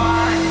me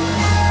fine.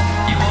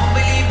 You won't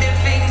believe the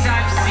things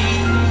I've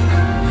seen.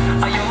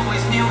 I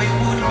always knew it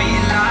would be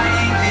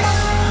like this,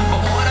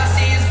 but all I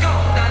see is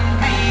gold and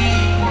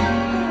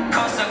green.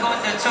 Cause I got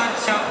the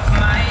touch of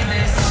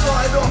mindless.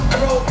 Started off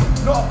broke,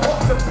 not a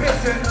box of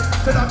pissing.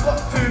 Till I got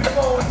 2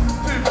 phones,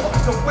 2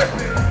 pots of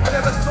whipping. I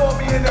never saw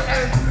me in the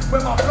end when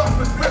my block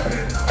was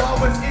whipping. While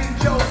I was in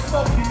jail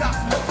smoking, that's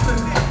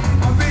constantly.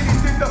 I really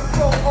did the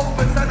throw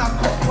overs and I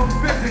got from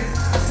visits.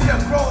 See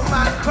a grown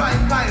man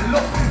crying, guy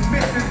lost his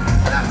missus.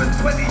 That was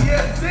 20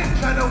 years in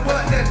trying to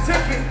work their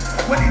ticket.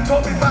 When he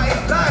told me about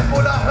his life,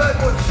 all I heard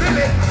was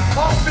Billy.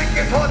 I think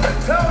it's hard to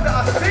tell that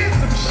I've seen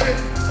some shit.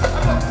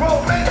 I got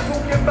grown men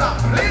talking about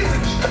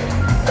pleasing shit.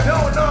 They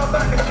don't know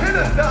about the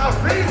killers that I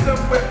reason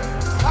with.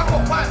 I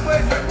got white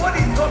words with body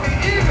Tommy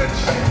Egan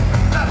shit.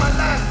 Like my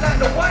last like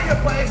the wire,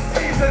 but it's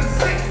season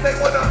 6. They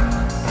wanna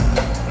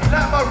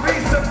like my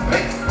recent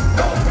pics.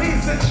 No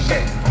piece of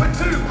shit. We're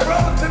too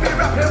grown to be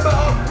rapping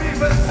about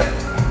even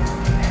since.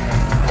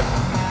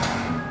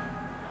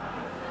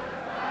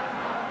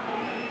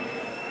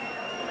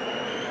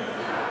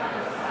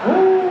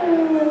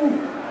 Ooh.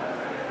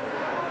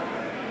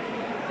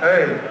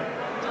 Hey.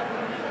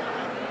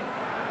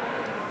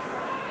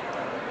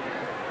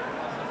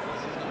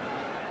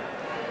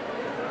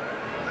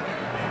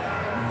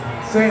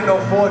 This ain't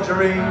no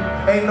forgery,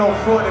 ain't no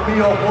fraud in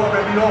me or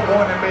warning me or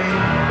warning me.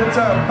 The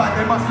term back,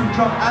 they must be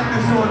drunk and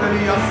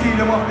disorderly. I see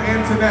them off the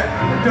internet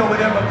and deal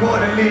with them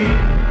accordingly.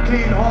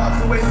 Clean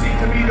hearts always seem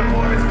to be the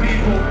poorest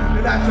people.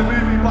 They like to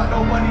movie but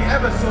nobody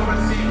ever saw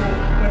a sequel.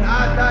 When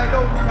I die,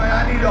 don't cry,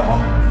 I need a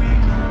hope.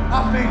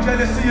 I think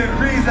jealousy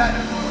agrees that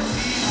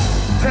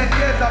 10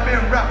 years I've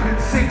been rapping,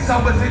 6 I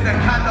was in the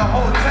can the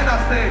whole tenor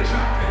stage.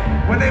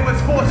 When they was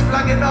force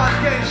flagging, I was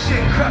getting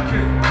shit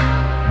cracking.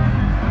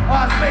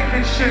 I was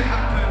making shit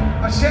happen.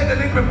 I shared the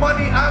link with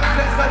money and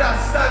flex, like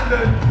that's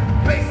standard.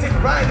 Basic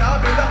rider, I'll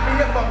be lucky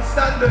if I'm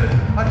standard.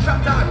 I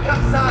trapped out a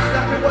cat's house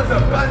like it was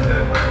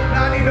abandoned.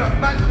 Now I need a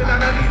mansion and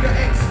I need an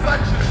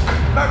expansion.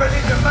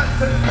 Marilyn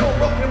Manson, still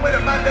rocking with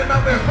a man, then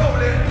we're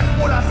rolling.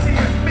 All I see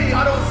is me,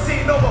 I don't see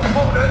no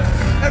opponents.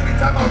 Every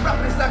time I rap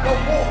it's like a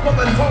walk of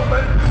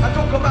atonement. I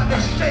talk about the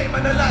shame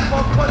and the life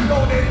I'm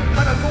condoning.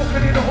 And I'm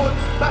talking in the hood,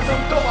 that's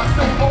some dough, I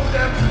still own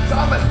them. So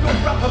I'ma still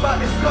rap about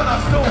this gun I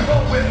still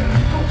roll with.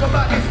 Talk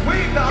about this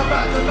weed that I'm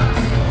about to back.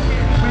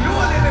 We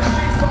all in the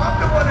streets, but I'm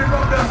the one who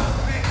wrote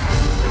the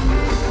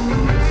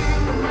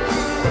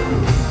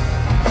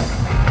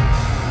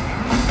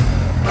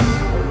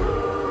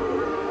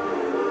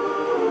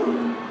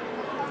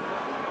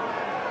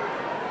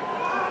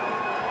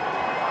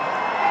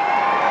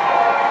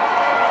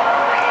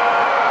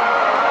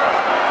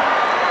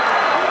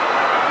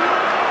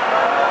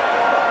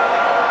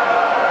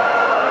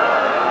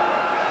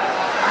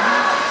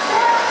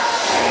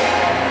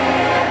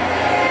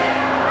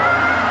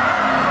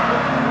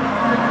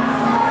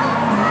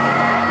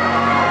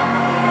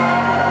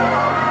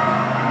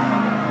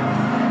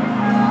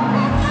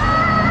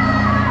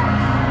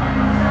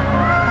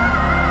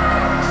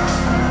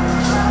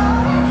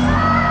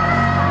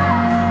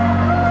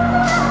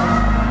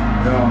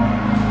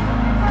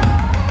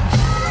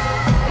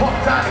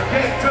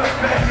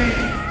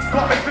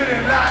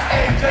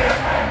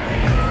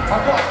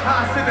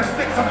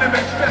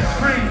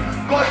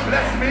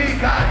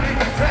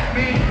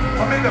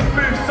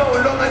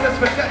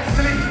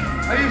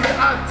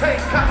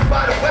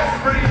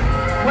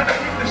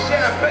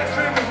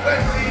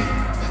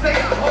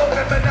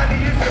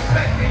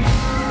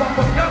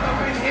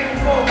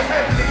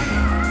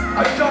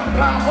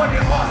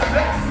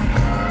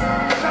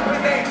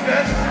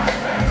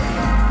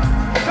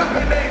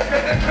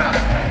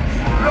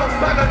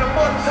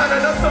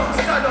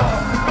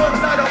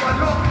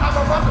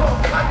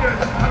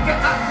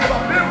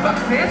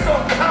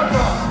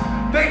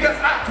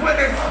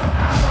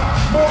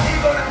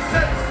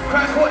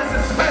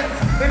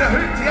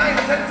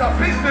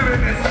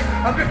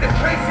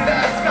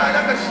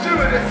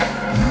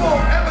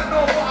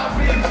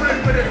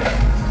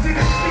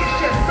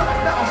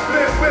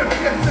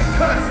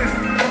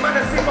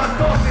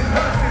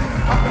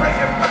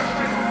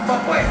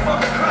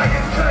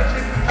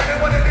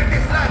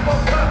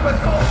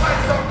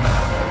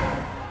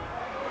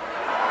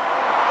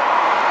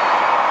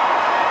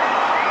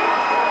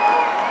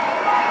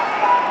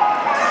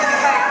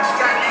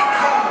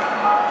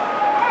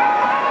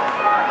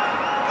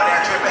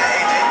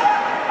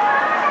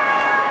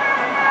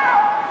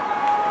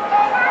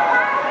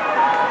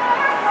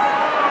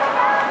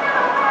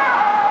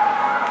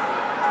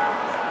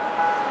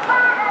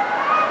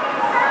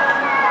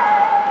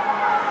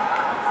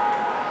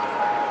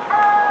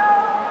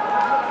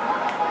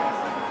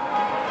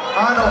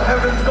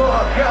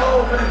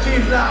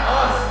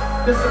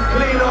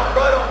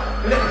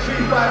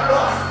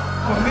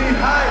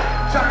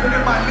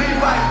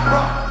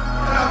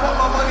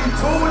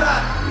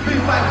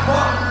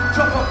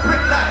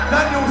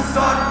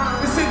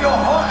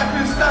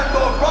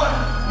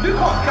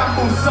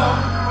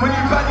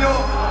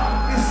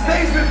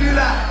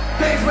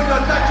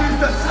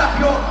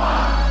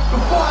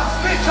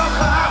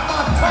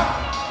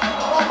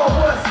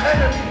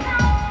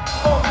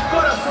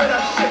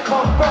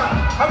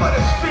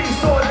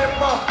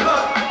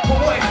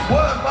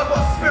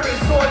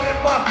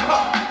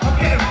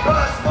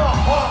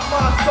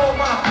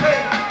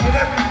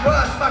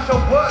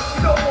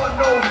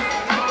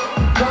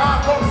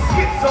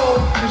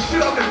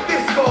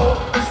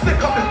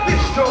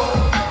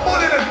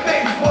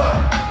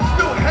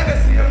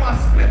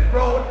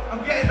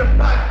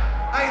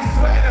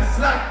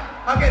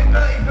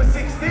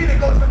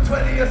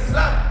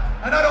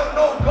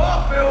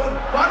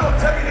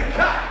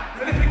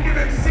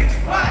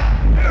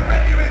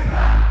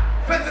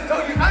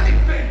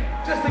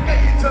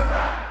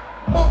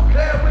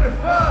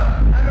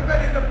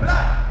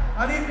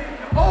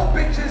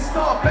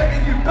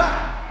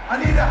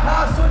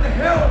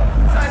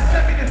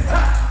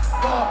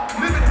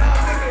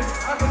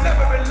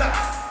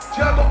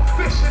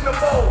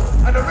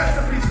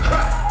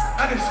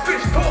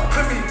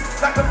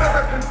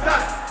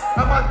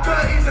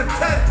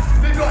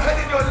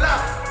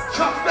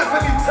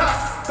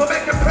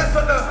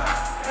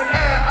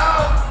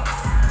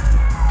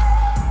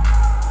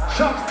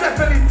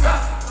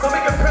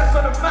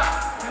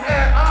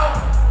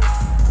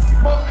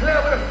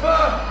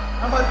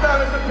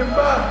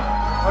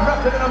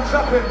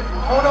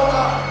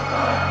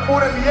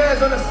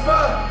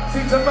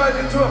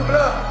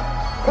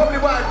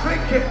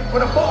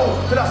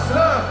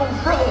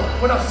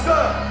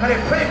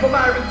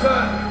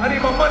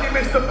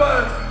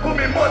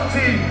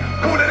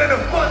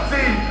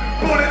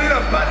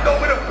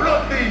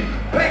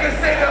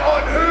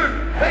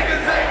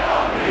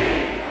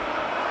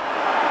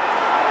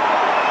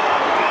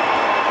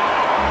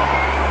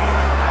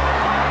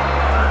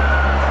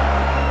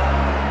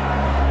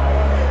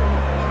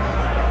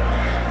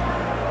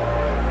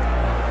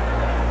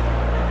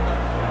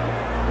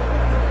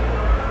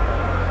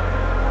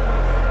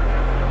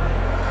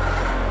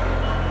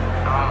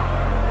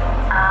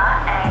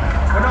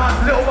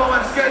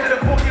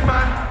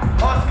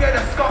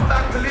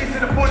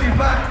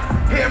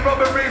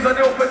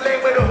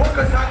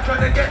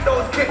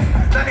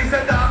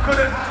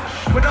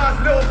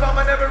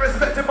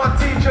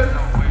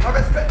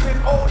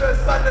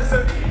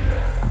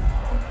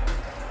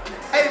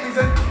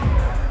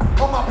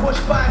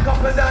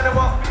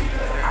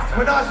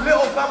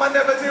I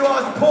never knew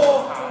I was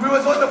poor. We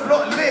was on the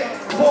block lit,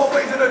 4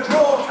 ways in a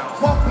drawer.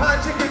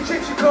 £1 chicken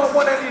chips, you can't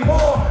want any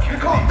more. You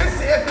can't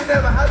miss it if you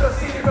never had or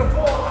seen it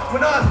before.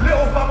 When I was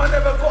little fam, I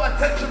never got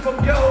attention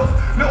from girls.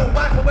 Little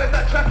Michael wears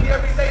that tracky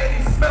every day and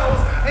he smells.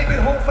 Ain't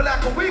been home for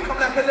like a week, I'm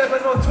like 11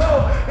 or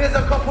 12. Here's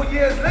a couple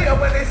years later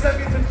when they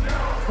sent me to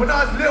jail. When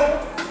I was little,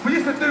 we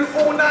used to do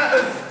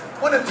all-nighters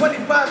on a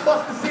 25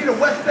 bus to see the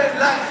West End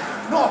lights.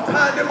 Not a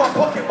pound in my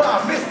pocket, but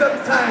I missed them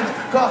times.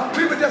 Cause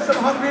we were just some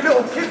hungry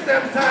little kids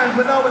them times.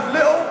 When I was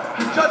little,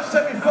 the judge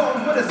sent me home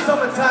for the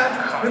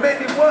summertime. It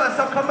made me worse,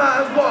 I come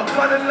out and got a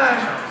gun and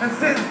line. And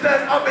since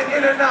then, I've been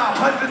in and out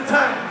 100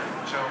 times.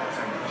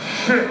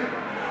 Shit,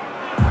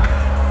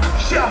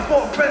 I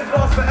thought friends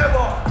last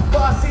forever.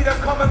 But I see them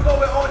come and go,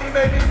 it only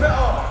made me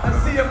better. And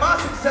seeing my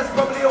success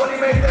probably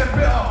only made them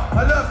bitter.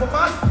 I learned from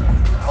my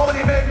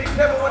only made me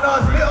clever when I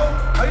was little.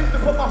 I used to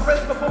put my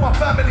friends before my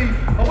family.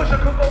 I wish I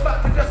could go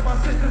back to just my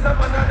sisters and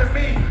my nan and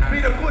me.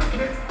 Be the good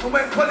kid and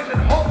went college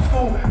and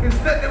homeschool.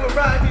 Instead they were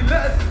writing me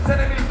letters,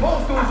 sending me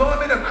postals. Or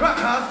I'm in a crack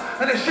house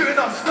and they're shooting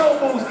up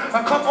snowballs.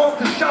 I come home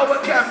to shower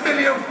and get a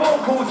million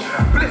phone calls.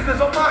 Blisters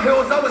on my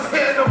heels, I was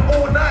hitting them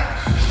all night.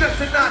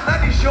 Stressing that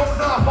nanny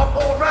showing up, I'm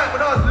alright.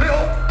 When I was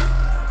little,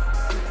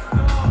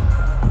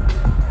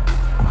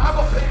 I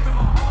got paid with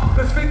my heart.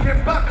 Cause thinking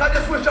back, I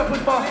just wish I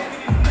was my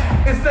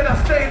instead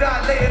I stayed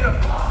out late in the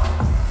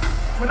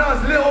when I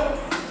was little,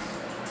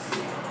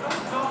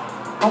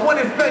 I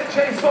wanted Fed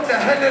chase from the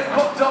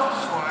helicopter.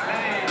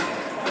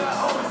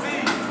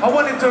 I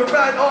wanted to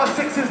ride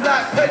R6s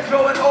like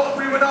Pedro and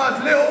Aubrey when I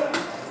was little.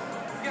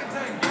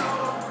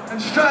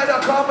 And stride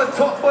up, I'm a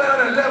top boy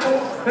on a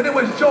level. Then it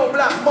was Joe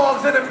Black,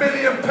 Margs and a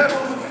million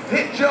pebbles.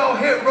 Hit Joe,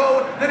 hit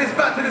road, then it's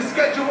back to the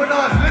schedule when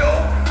I was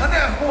little. I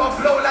never thought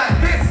I'd blow like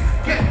this,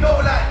 get dough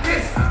like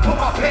this. Put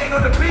my pain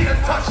on the beat and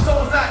touch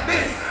souls like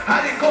this.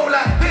 How'd it go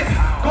like this?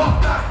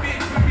 Got that bitch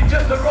with me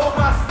just to roll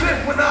my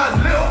spliff when I was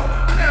little.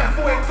 I never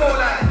thought it'd go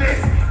like this,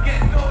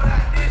 get dough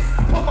like this.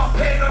 Put my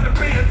pain on the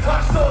beat and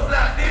touch souls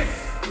like this.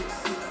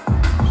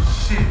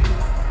 Shit.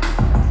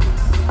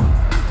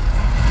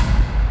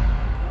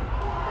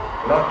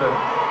 London.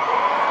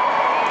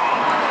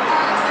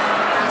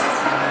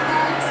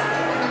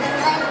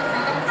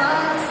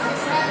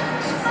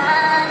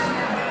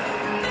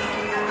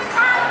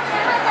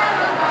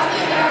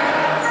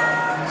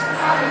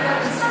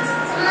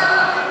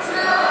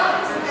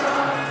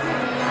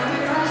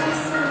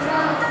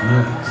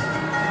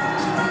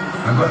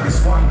 I got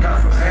this one guy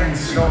from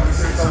ends, she got me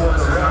since I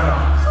was a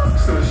runner.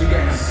 Still she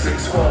getting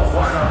 6 for a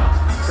one-er.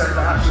 Said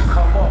that I should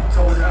come up,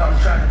 told her I was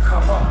trying to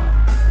come up.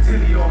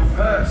 Tilly on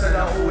perp, said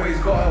I always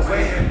got her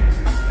waiting.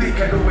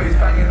 Dickhead always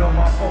banging on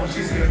my phone,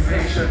 she's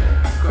impatient.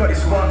 Got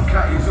this one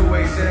cat, he's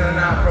always in and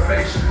out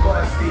probation.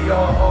 Got a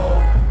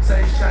DRO,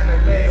 say he's trying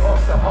to lay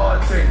off the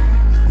hard thing.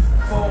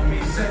 Phone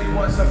me, said he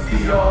wants a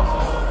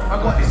DR. I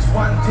got this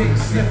one tick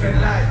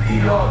sniffing like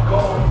DR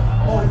gold.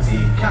 OT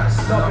cats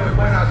love it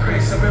when I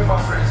grace her with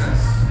my presence.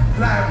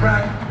 Flying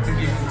rank to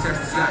give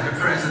contestants like the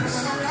presents.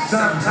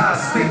 Sometimes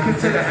stinking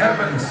to the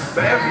heavens,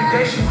 but every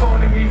day she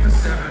phoning me for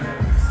 7.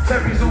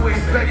 Terry's always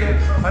begging,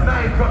 I know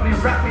he'd probably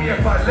rap me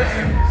if I let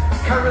him.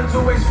 Karen's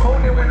always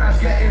phoning when I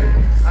get in.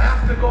 I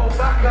have to go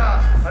back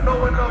out. I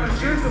know when I was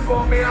due to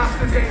phone me, I have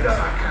to take the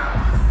back out.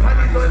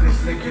 Paddy's on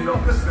this licking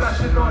up and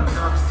splashing on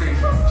Trapsick.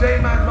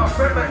 J-Man's my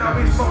friend, but now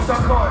he's smokes, I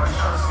can't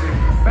trust him.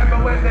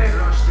 Remember when they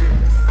rushed him?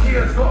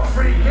 Kia's got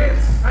 3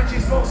 kids, and she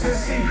smokes in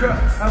secret.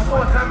 And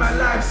 4 times my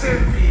life's in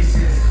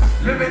pieces.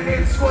 Living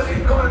in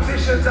squalid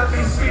conditions, I've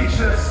been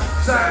speechless.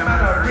 Sorry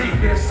man, I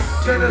read this.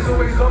 Jenna's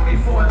always got me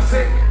for a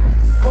tick.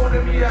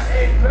 Phoning me at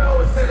 8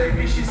 bells, telling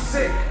me she's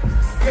sick.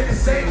 Get the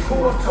same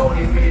call of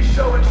Tony, me,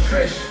 Show and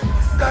Trish.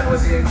 Dan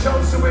was in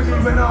Chelsea with me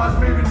when I was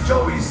moving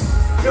Joey's.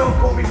 He don't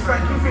call me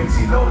Frank, he thinks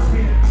he knows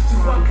me. To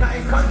one cat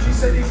in country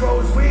said he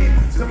grows weed.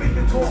 So we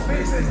can talk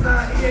business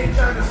now, he ain't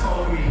trying to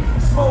phone me.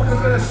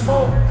 Smoker's gonna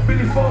smoke,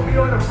 Billy phoned me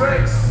on the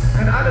breaks.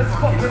 And Alan's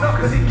fucking up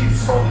cause he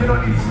keeps smoking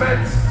on these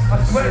meds.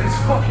 I swear this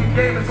fucking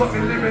game has got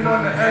me living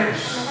on the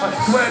edge. I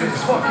swear this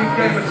fucking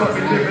game has got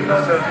me living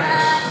on the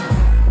edge.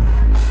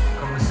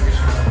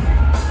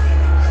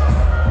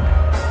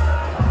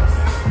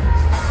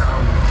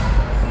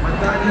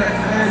 I left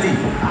early,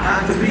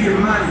 had to be a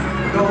man,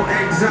 no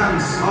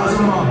exams. I was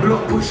on my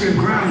block pushing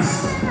grams,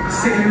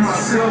 sitting in my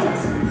cell,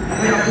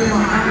 head up in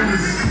my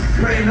hands,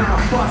 praying out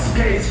my bus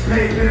gates,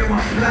 playing in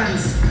my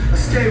plans. I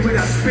stayed with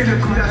that spinner,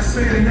 cause that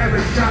spinner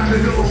never jammed. A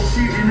little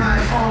shooting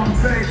at arm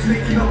flames,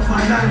 licking off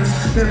my lands.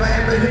 Never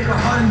ever hit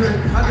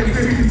 100, I get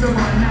 50 to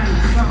my nan.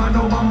 Now I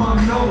know my mum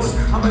knows,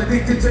 I'm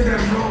addicted to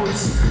them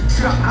roads.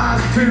 shut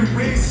eyes 2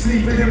 weeks,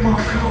 sleeping in my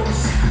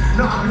clothes.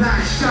 Nothing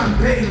like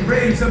champagne,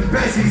 raves and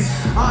bezies.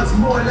 I was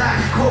more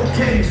like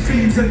cocaine,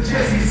 fiends and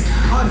jezzies.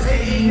 I was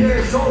 18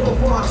 years old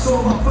before I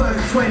saw my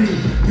first 20.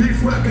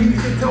 Youth worker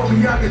used to tell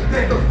me I get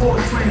dead before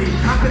 20.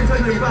 I can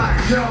tell you about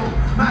Joe,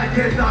 my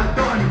years are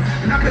done.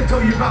 And I can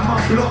tell you about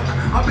my block,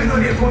 I've been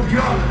on it from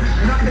young.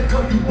 And I can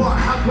tell you what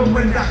happened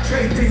when that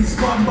trade thing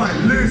spun. But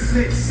loose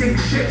lips sink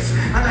ships,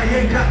 and I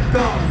ain't that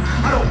dumb.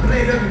 I don't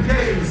play them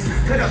games,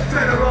 till the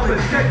federal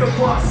is dead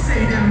before I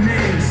say them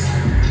names.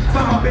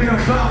 Fam, I've been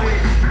about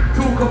it.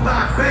 Talk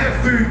about fair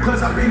food,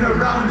 cause I've been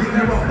around it.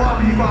 Never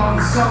Bobby, but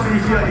I'm sorry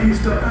if you're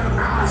used to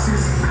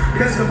answers.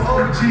 There's some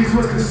OGs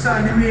was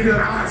concerning me the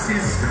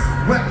answers.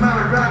 Wet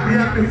man rap me,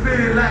 I've been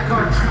feeling like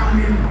I'm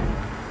drowning.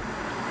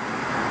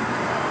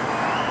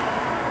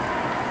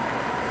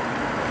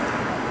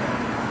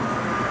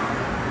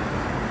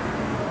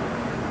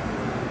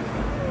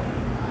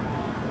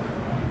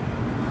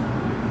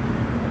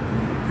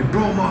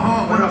 Broke my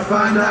heart when I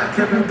found out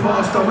Kevin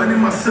passed. I went in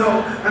my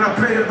cell and I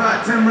prayed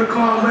about 10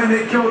 recall when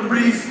they killed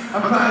Reese. I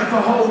cried for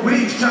whole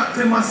weeks, trapped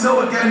in my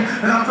cell again,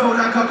 and I felt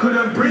like I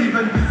couldn't breathe.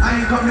 And I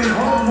ain't coming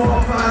home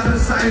more fires and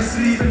sighting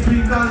sleep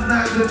between guns,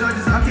 knives, the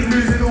judges. I keep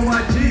losing all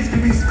my G's.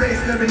 Give me space,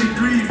 let me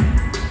grieve.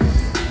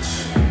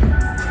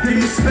 Give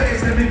me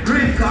space, let me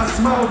breathe. I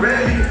smile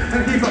rarely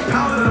and keep a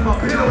pound on my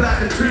pillow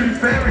like the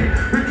tooth fairy.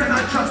 Who can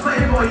I trust, for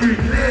him or you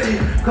clearly?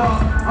 Cause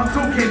I'm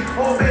talking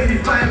old baby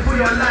fighting for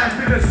your life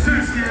in a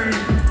suit scary.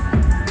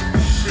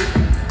 Shit.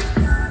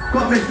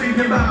 Got me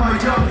thinking about my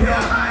young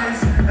hair eyes,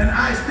 and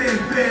I still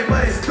there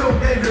but it still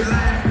gave it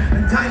life.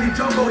 And Tiny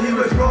Jumbo, he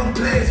was wrong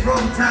place,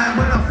 wrong time.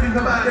 When I think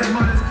about them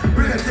mothers,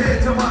 bring a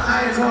tear to my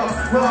eyes.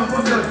 Well, I'm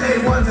from your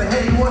day ones and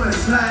hey, you wanna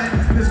slide.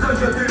 It's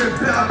cause you're doing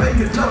better, I bet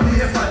you'd love me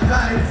if I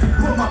died.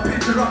 Put my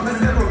picture up and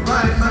never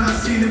ride, man, I've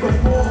seen it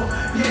before.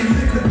 Getting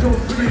liquor till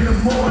 3 in the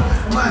morning.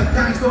 My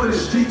gangster on the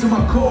street to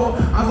my core.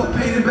 I got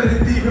pain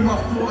embedded deep in my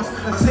thoughts.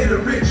 I say the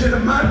richer the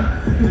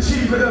man, the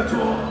cheaper the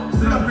tour.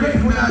 Still I'm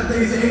grateful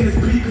nowadays, it ain't as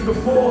peak as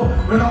before.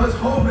 When I was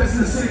homeless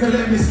and sick and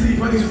let me sleep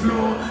on his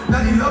floor.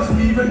 Now he loves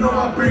me even though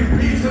I bring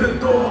beef to the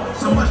door.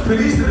 So much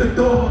police to the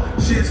door.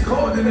 Shit's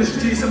cold in the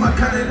streets and my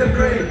Canada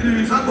grey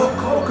blues. I got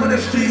coke on the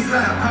streets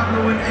like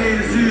Pablo and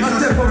Jesus. I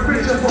said for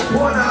richer, for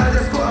poor, now I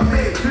just gotta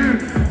make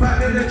do.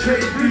 Back in the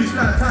trade blues,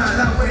 that time,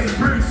 that way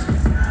Bruce.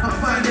 I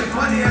find it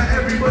funny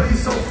how everybody's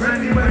so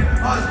friendly when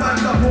I was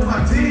banged up all my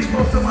teens,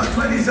 most of my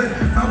 20s, and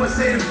I was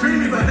saying free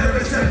me but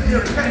never sent me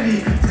a penny.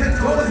 10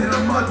 toes in the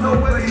mud,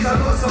 no worries, I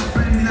got some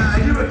friendly. Now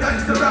are you a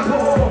gangster rapper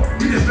or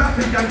you just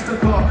rapping gangster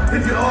car?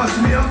 If you ask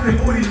me, I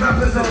think all these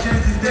rappers are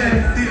chances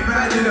dead. Deep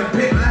riding a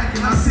pit like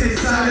and I sit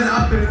silent,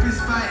 I've been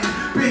fist fighting.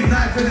 Big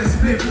knife and a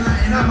split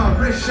lighting, have my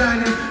wrist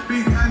shining.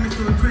 Big time is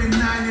for a twin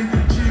nining.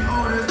 Cheap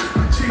orders,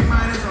 my cheap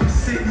minders, I'm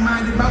sick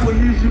minded. Man will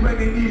use you when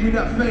they need you,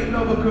 that fake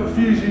love will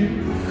confuse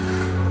you.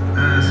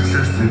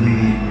 Success to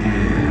me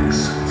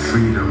is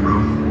freedom, bro.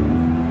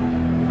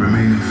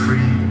 Remaining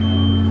free,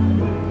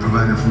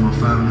 providing for my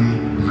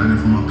family, providing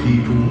for my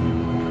people.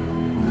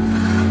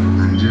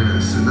 And yeah,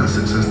 so that's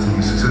success to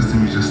me. Success to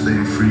me is just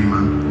staying free,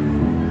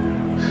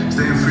 man.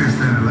 Staying free and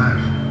staying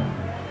alive.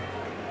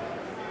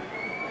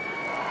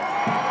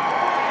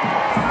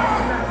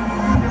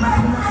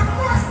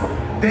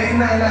 There ain't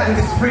nothing like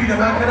this freedom,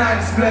 how can I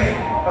explain?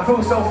 I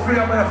feel so free,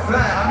 I'm gonna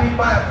fly, I need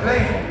by a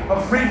plane.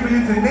 I'm free for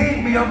you to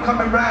need me, I'm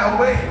coming right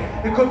away.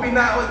 It could be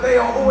night or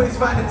day, I'll always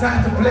find the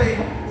time to play.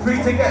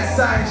 Free to get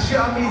signed, shit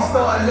I mean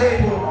start a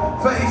label.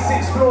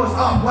 36 floors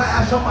up, white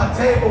ash on my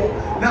table.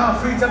 Now I'm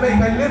free to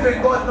make a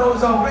living, God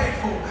knows I'm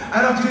grateful.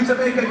 And I'm due to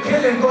make a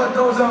killing, God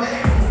knows I'm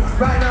able.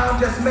 Right now I'm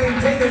just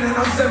maintaining and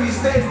I'm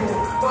semi-stable.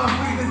 But I'm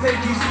free to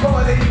take you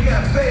spot, then you get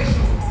a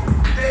facial.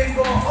 They ain't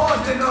got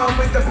Austin on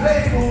with the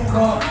playbook.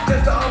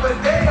 Just the other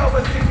day I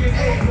was thinking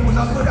 8 rules.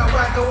 I put that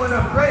right on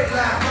a break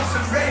like what's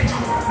a Rachel.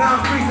 Now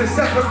I'm free to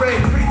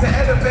separate, free to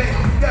elevate.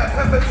 Get a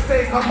peppered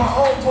steak on my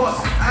own boss.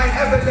 I ain't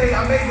ever late,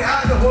 I made it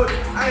out the hood.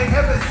 I ain't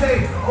ever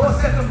safe or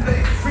second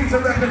place. Free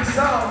to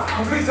reconcile,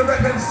 I'm free to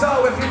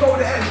reconcile if you go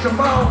the extra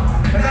mile.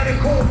 And then they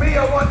call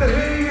me, I wonder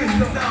who you is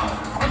now.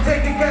 I'm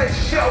taking care of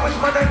shit, I wish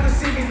my name could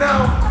see me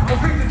now. I'm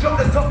free to drop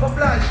the top of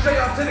light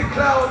straight up to the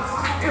clouds.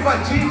 If I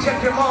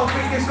G-check him, I don't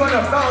think it's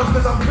gonna bounce.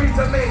 Cause I'm free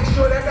to make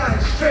sure that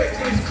guy's straight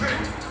to his crib.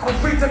 I'm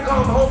free to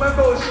come home and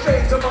go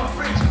straight to my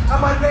fridge. And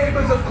my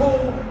neighbours are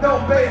cool,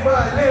 don't pay where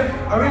I live.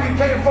 I really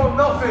came from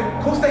nothing,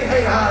 of course they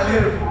hate how I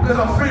live. Cause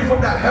I'm free from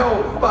that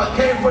hell, but I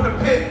came from the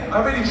pit.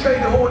 I really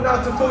trade it all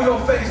now to fill your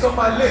face on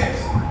my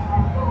lips.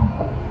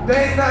 There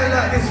ain't nothing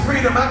like this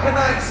freedom, how can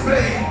I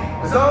explain?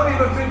 Cause I don't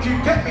even think you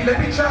get me, let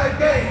me try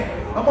again.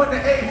 I'm on the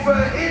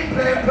 813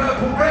 playing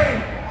Purple Rain.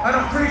 And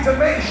I'm free to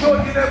make sure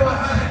you never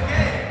hurt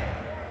again.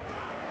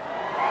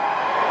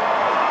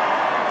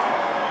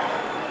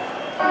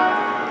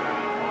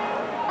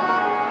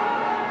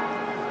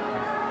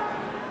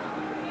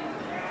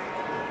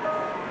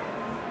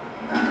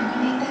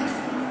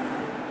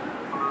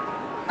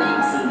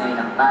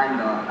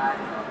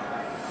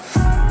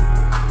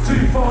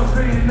 Two phones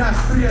ringing,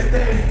 that's 3 a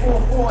day.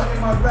 4-4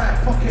 in my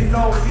rap, fucking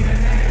low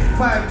DNA.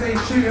 5 days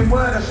shooting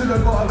word, I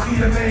should've got a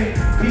VMA.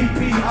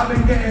 PP, I've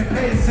been getting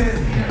paid since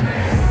VMA.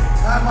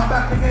 I had my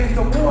back against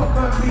the wall,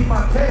 can't beat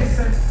my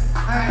case. And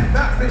I ain't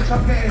that rich,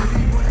 I'm getting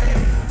people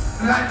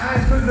in. Like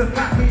eyes could look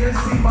at me and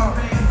see my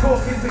vein.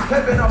 Talking to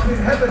Kevin up in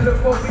heaven,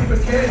 look what we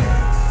became.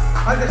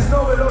 I just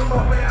know along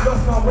my way, I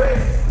lost my way.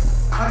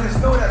 I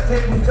just know that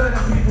tables turn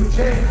and people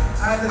change.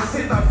 I had to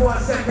sit back for a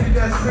second,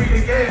 just free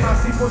the game. I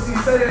see pussy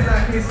selling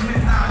like it's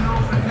midnight, I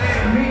know for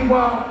name.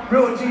 Meanwhile,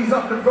 real G's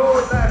up the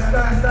road,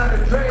 lifestyles down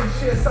the drain.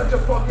 Shit, such a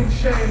fucking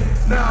shame.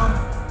 Now,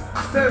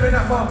 staring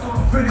at my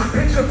through this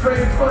picture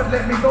frame. God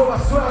let me go,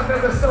 I swear I'll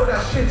never sell that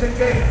shit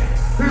again.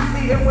 Who's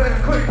eating where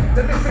quick?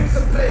 Let me fix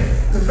a plate.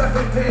 Cause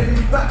rapping paying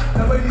me back,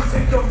 now when you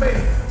take your mate.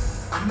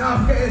 Now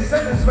I'm getting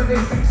sentenced when they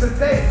fix a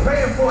date.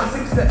 Praying for a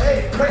 6 to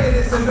 8, praying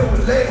it's a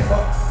little late.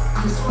 But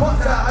this spot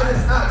that I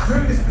just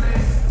outgrew this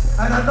place.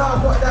 And I know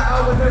I got that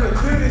I would never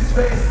do this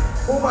face.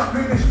 All my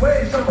greenish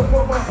ways, jump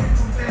upon my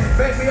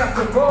make me have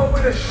to roll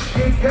with a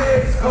shit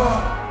case.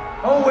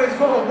 Always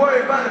gotta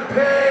worry about the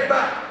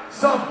payback.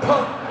 Some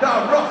punk that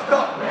I roughed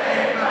up.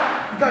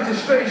 You got your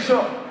straight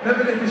shot,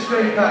 never let me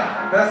straight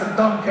back. That's a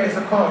dumb case,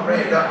 I can't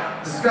rate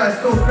that. This guy's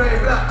still grey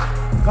black.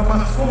 Got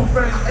my school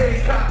friends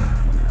A-cap.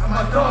 And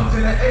my dogs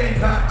in an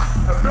A-cap.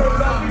 And real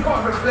love, you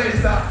can't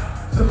replace that.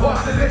 So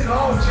what's the liquor,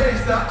 I won't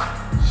chase that.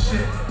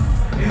 Shit.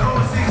 In 016,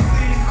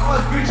 I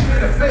was Gucci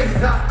in the face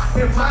that.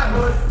 In my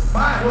hood,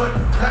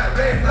 like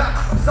Ray Black.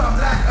 I'm something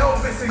like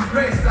Elvis in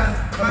Graceland.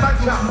 My man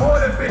chat more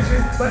than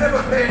bitches, but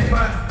never paid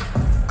man.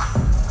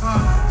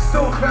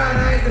 Still crying,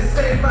 I ain't the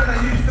same man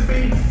I used to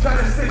be. Trying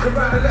to stick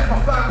around and let my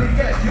family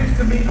get used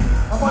to me.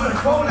 I'm on the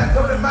phone, I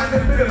told the man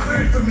they've been a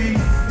mood for me.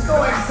 It's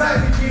no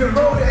excitement, G, the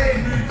road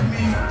ain't new to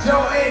me.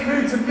 Jail ain't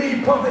new to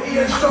me, poverty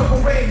and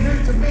struggle ain't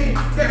new to me.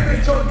 Get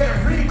rich or get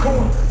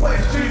recalled, what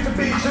it's due to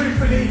be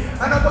truthfully.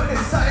 And I got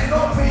this something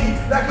on me,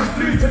 like it's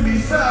glued to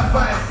me,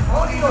 certified.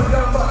 Only got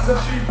young bucks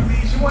that shoot for me.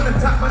 She wanna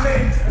tap my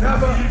name and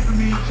have a view for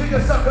me. She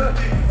just suck her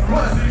dick,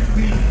 what's new for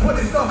me? Put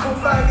this stuff on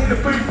bag in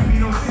the booth for me,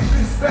 no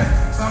disrespect.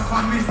 So I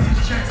can't miss these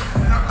checks,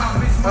 and I can't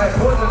miss my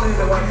Unfortunately,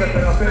 the one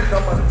second, I think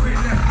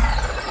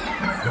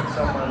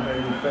someone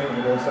maybe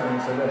fainted or something,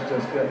 so let's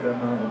just get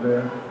them out of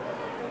there.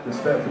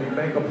 Respectfully,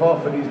 make a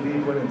path for these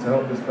people and to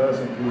help this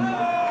person, please.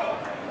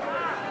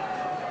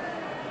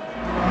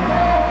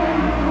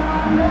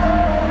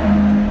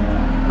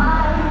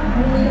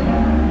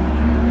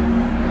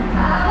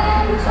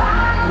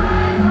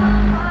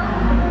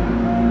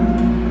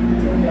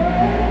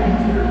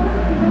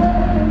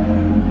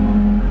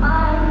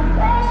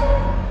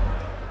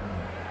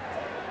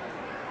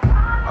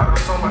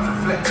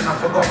 I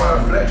forgot my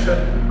reflection.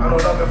 I know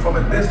loving from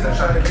a distance,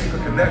 trying to keep a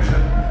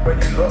connection.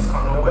 When you lost,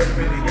 can't nobody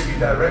really give you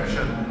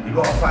direction. You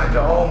gotta find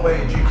your own way,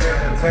 GK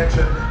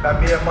attention.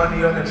 Like me and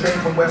money on the train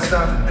from West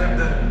Ham to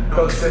Dibden.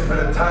 Those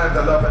simpler times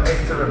I love and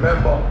hate to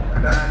remember.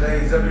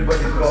 Nowadays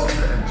everybody's got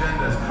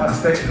agendas. I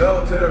stay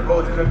low to the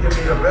road, you can give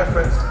me a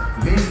reference.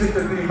 Least they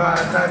could do my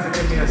time to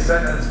give me a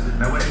sentence.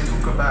 Now when they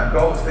talk about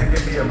goals, they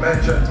give me a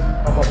mention.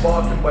 I'm a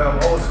barking boy, I'm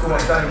old school,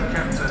 I'm Danny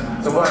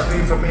Kempton. So what I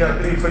do for me, I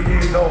do for you,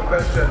 no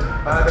question.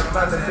 I had a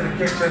man into the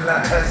kitchen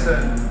like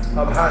Heston.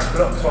 I've had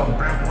blocks from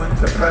Brentwood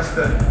to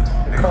Preston.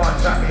 They can't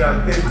chat me,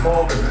 I did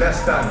more with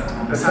less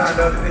than. The sound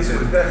of this is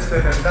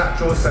destined and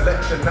natural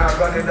selection. Now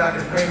running down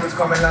this pain was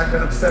coming like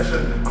an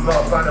obsession. I'm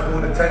not a fan of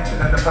all the tension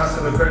and the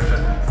passive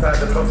aggression. Start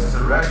the closest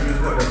around you's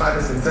got the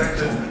maddest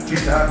intentions. Due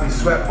to have me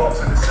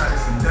sweatbox and the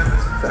saddest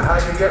endeavors. So how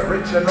you get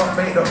rich and not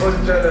make the hood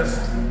jealous?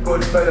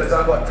 Good fellas,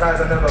 I got ties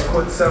I never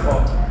could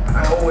sever.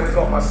 I always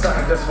got my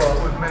satin just for a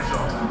good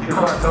measure. You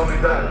can't tell me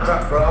that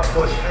crap, bro, I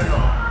push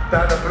ever.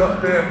 Down the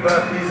block doing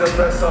burpees and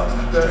press ups,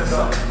 dress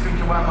up.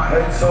 Thinking why my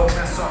head so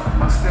mess up.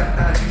 My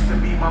stepdad used to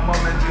beat my mum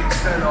and drink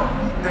Stella.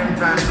 Them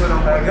times when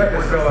I get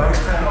this girl,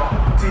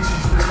 teachers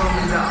used to come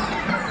me down.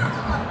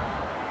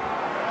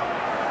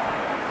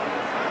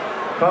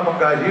 Come on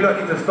guys, you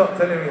don't need to stop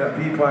telling me that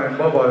people ain't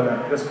bubble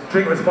like. Just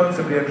drink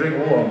responsibly and drink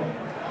water.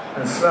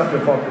 And slap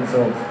your fucking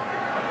selves.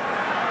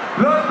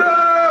 London,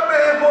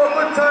 man, for a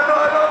good time,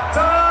 not a long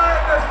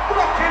time. Let's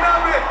fucking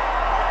have it.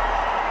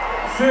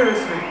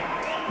 Seriously.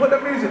 Put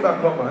the music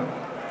back on, man.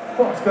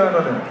 What's going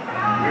on there?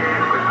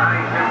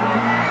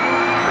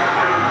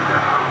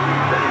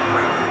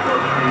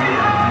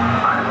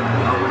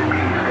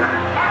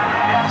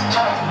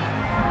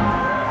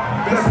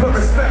 Let's put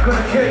respect on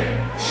the kid.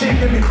 She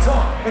give me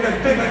top in a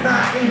bigger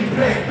 19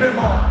 plate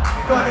bimmer.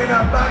 Gun in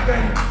her bag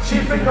and she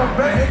think I'm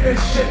renting this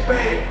shit,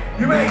 babe.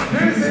 You ain't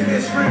losing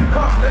this room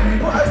cup. Let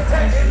me put a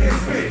tent in this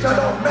bitch. I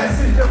don't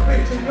message a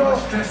bitch and you're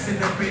stressing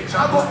the bitch.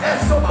 I got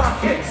S on my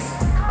kicks.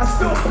 I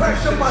still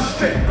pressure my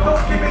strip, don't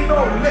give me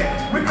no lick.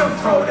 We can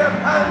throw them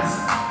hands.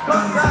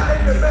 Guns out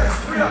in the best,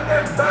 free up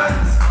them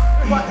bands.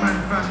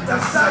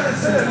 That's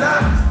silence to the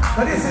land.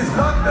 But this is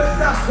London,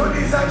 that's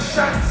hoodies and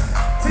shanks.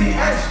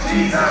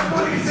 TSGs and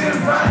bullies in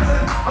vans.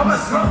 And I'm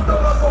a slumdog,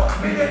 I got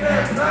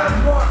millionaire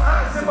plans. Got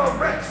hands in my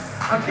Rex.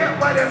 I get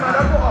why them man,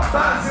 I got a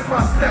bounce in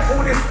my step.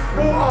 All this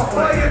water,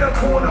 boy in the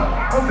corner.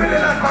 I'm feeling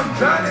like I'm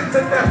drowning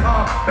to death.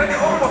 Bend it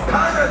over,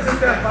 pounder to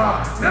death.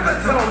 Never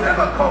tell,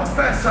 never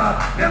confess.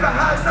 Never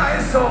had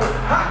nothing, so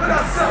how could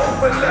I settle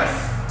for less?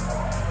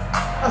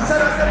 I said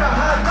I never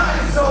had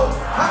nothing, so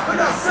how could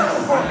I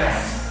settle for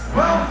less?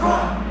 Where I'm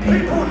from,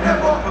 people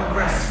never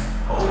progress.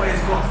 Always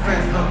got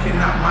friends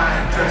looking at my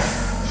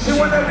address. She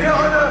wanna get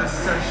on the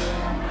sesh.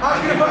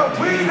 I give her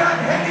weed and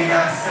Henny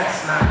and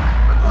sex now.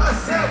 I gotta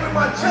say it with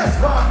my chest,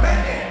 but I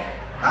meant it.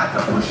 I had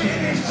to push it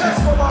in his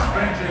chest for my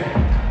brethren.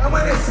 And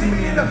when they see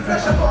me in the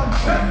flesh, I got them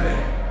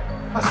trembling.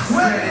 I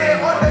swear it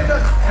ain't on, they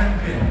just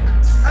temping.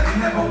 And he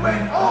never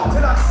went home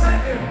till I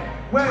sent him.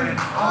 When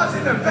I was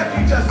in the vet,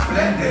 he just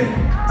blended.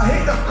 I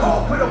hit the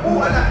coke with the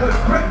water like a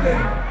gremlin.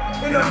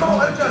 In the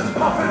motor, just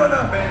puffing on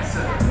a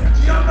Benson.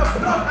 She on the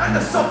plug and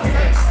the socket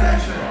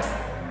extension.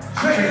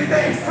 Trading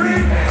day free,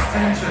 pay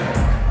attention.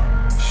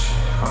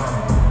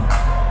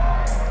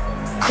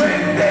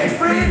 Trading day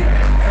free,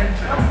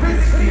 I'm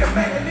physically and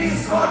mentally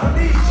scarred from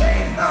these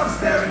chains. Now I'm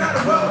staring at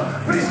the world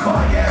for these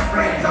Cartier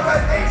frames. I've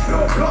had 8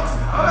 field blocks,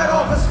 I've had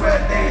half a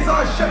square days.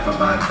 I was chef for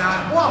man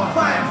now, what I'm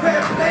fighting fair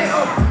play.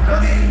 I've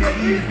done it in the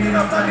evening,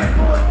 I've done it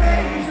broad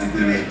day. Used to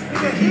do it in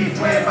the heat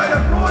wave by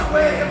the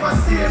Broadway. If I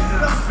see him,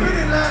 then I'm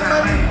spinning like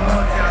Manny.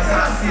 If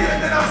I see him,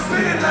 then I'm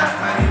spinning like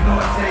Manny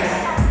Norte.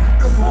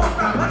 Before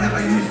rap, I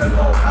never used to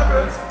go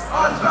Harrods.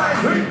 I was buying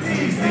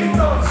hoopties, ding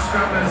dong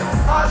scrappers.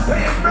 I was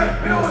paying red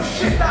bills,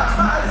 shit that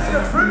matters in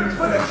the fruits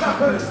for the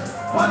trappers.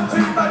 1,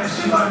 2, man,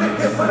 she gon' lick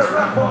it for the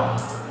rapper.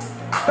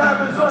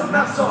 Diamonds on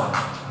Nassau,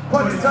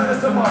 probably turn it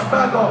to my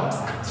bagger.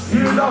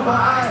 You love her,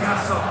 I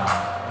hassle.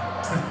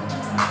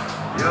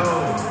 Yo,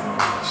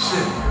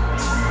 shit.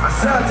 I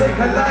said I take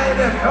a line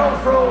and hell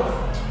throws.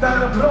 Down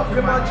the block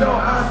in my jaw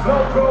house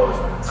Velcros.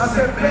 I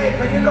said,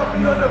 babe, can you lock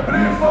me on the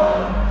blue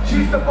phone?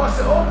 She used to bust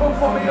it open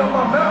for me on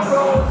my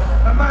Melrose.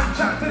 A man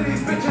chat to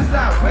these bitches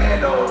like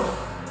weirdos.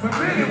 But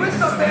really, we're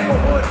some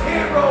neighborhood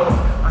heroes.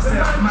 I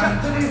said, man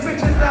chat to these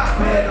bitches like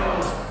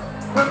weirdos.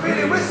 But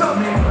really, we're some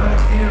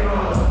neighborhood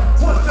heroes.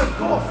 Watch the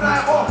door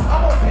fly off, I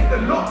won't pick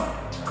the lock.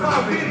 Cause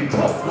I really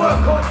put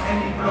work on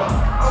any block.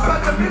 I've had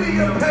a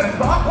million pens,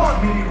 but I can't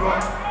really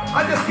rock.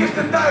 I just give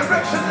the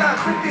direction like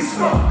Ridley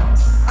Scott.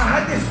 I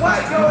had this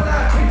white girl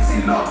like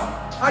Pixie Lock.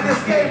 I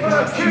just gave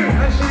her a cue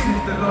and she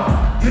used the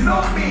lot. You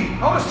know me,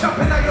 I was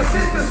chopping at your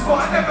sister's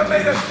spot. I never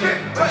made a strip,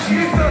 but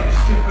she used to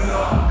strip a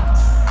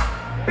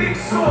lot. Big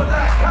sword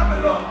like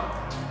Camelot.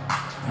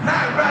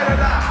 Night rider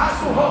like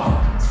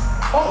Hasselhoff.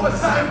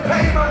 Oversized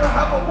pay man will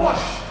have a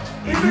wash.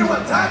 He knew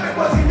what time it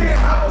was, he didn't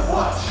have a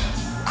watch.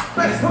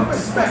 Best put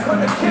respect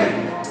on the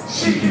kid.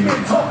 She give me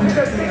top in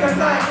the thing and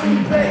like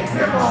eBay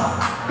dimmer.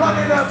 Gun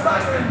in her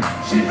bag and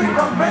she think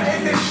I'm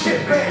renting this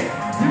shit, babe.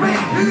 You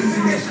ain't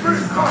losing this room,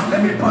 come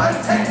let me put a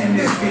tent in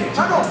this bitch.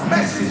 I got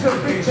message your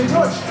bitch and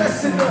you're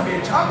stressing the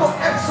bitch. I got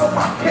F's on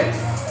my kicks,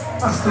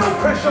 I still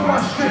pressure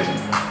my strip.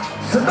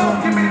 So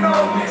don't give me no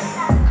miss,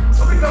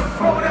 so we can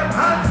throw them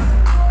hands.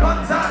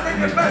 Guns out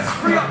then you best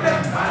free up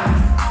them hands.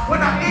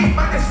 When I eat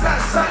man it's like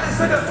silence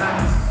of the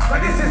fans.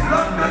 Like this is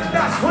London,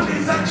 that's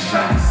hoodies and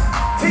shirts.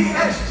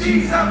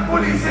 TSGs and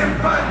bullies in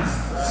vans.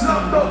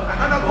 Slumdog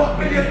and I got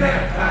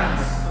millionaire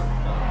plans.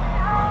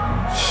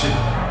 Shit.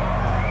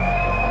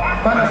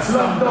 Man, I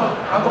slumdog,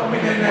 I got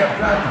millionaire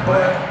plans,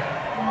 boy.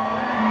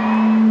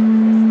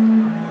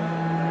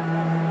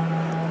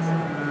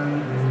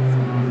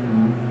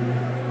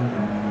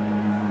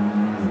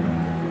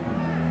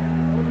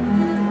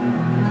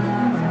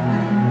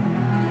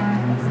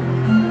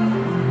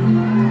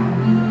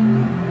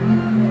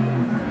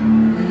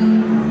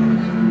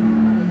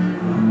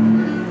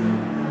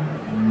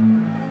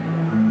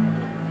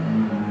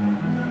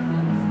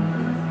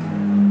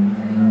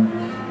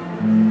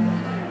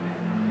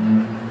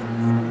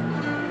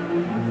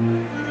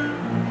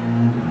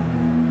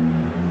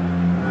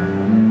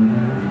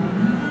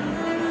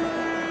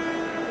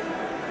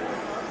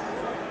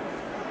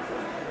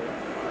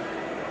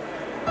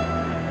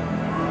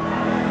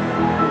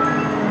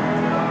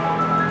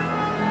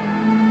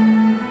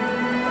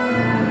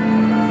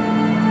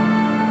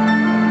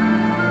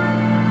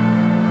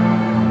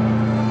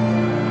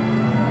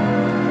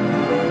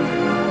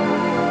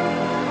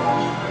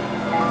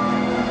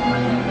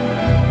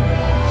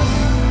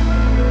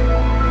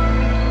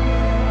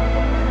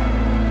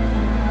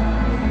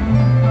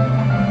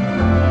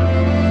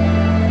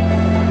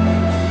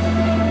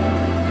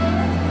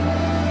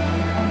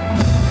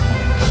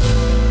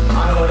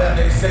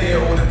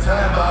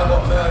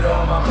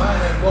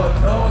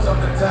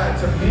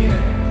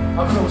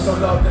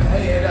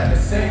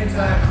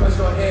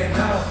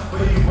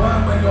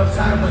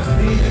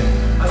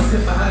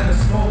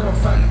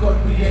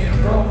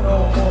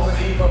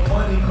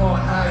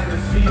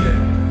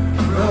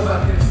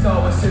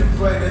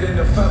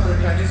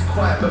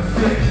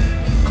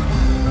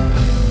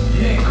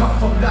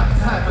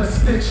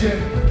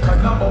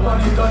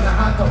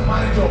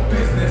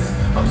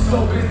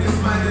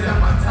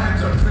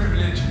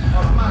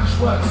 my mash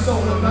work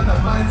solo, none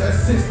of mine's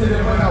assisted.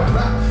 And when I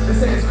rap, they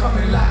say it's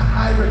coming like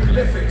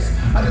hieroglyphics.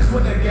 I just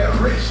wanna get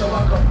rich so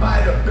I can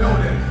buy the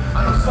building.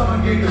 I know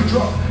someone gave the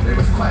drop, it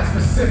was quite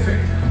specific.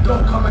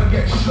 Don't come and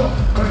get shot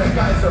when the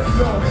guys are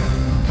filming.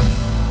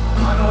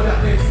 I know that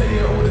they say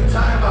it all the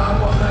time, but I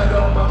got murder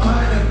on my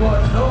mind, and God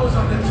knows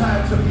I'm the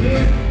type to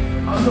give.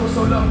 I was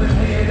also loved and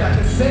hated at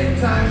the same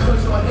time,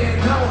 cause you're here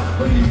now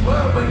when you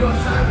were when your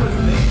time was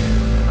leaving.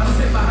 I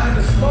sit behind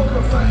the smoke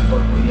and thank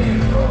God we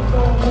ain't broke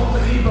no more,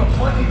 but even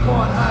money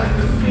can't hide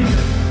the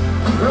feeling.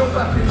 Real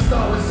back in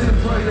style was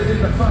embroidered in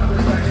the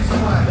fabric and it's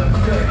quite a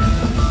fit.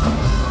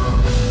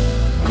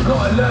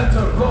 Gotta learn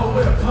to roll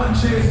with the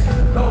punches,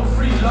 no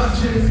free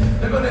lunches.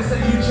 They're gonna say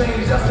you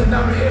changed, that's the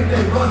narrative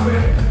they run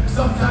with.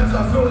 Sometimes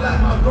I feel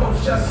like my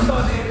growth's just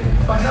stunning,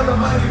 but never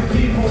minding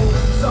people,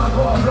 so I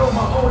gotta blow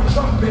my own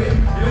trumpet.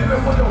 You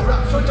living for your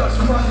raps, you're just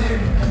running.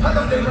 I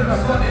know they're gonna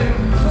front it,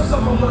 so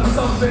someone wants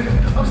something.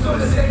 I'm still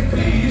the same P,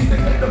 used to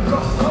get the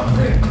block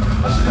pumping.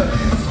 I should've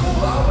been in school,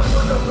 but I was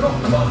on the block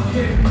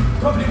bunking.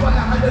 Probably why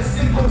I had a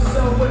single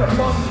cell with a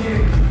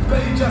bunking.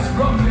 Belly just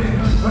rumbling,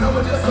 when I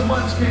was just a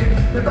munchkin.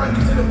 They brought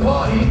me to the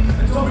party,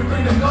 and told me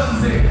bring the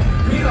guns in.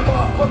 Peanut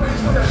butter puppets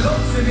with the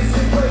lumps in, it's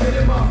embroidered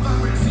in my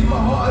fabric. See my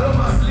heart on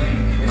my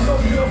sleeve, it's so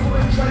beautiful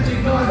and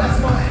tragic, no, that's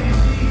my AD.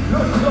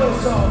 Look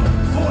closer,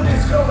 full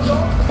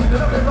disclosure,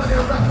 that I've been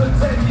running rap for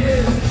 10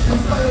 years.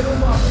 Inspired all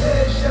my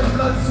peers, shed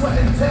blood, sweat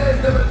and tears.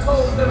 Never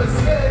told, never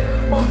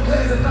scared, mom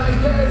cares and I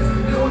cares.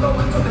 They all know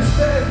until the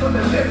stairs, on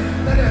the lift,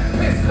 then they're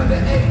pissed cause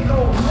there ain't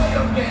no way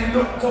I'm getting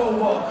looked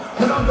over.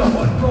 When I'm the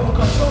hood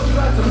broker, showed you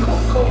how to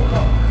cook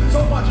coca.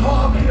 So much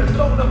heart, be the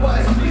donor, but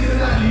it's bleeding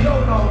like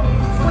Leona.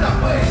 For that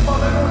way, mom,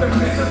 and all the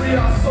misery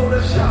I saw, the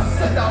shit I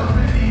said that was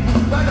really.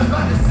 Right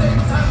about the same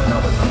time when I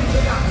was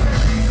sleeping at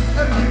Terry's.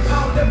 Every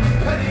pound, every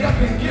penny I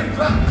can give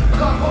back.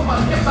 Can't hold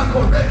my get back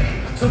already.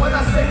 So when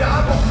I say that I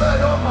got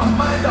murder on my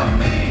mind, I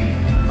mean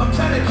I'm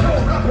trying to kill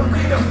rap and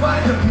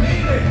redefine the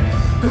meaning.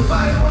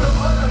 Define all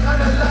of us, I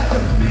kinda like the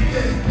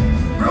feeling.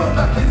 Real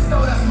back in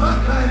style, that's my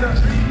kind of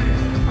dreaming.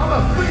 I'm a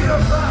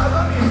freedom fighter,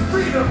 I mean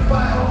freedom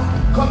fighter.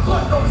 Cause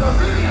God knows I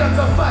really have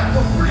to fight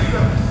for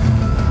freedom.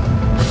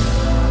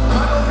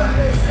 I know that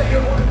they say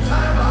it all the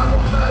time, but I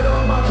got murder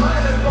on my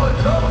mind, and God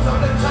knows I'm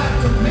the type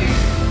to lead.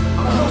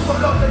 I'm also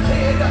loved and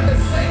hated at the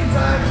same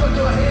time, cause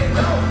you're here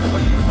now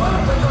when you were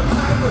when your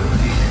time was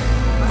leaving.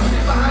 I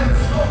sit behind the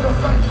smoke and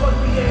thank God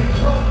we ain't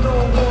broke no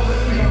more, but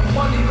even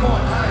money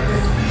can't hide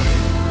this feeling.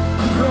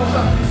 Real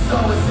back in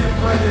style is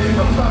embroidered in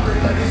the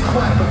fabric and it's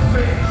quite a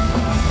fit.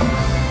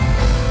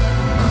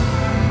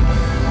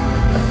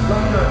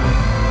 London,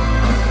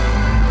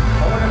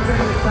 I want to take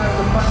this time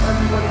to thank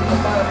everybody for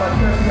buying my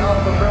 30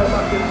 album Real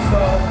Back in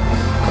Style.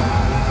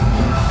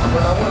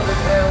 When I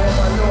wasn't here, all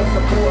my little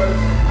supporters,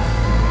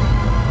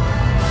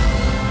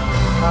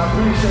 I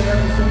appreciate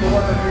every single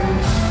one of you.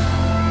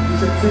 You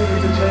continue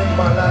to change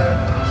my life.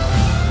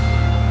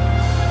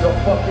 You're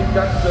fucking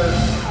gangsters.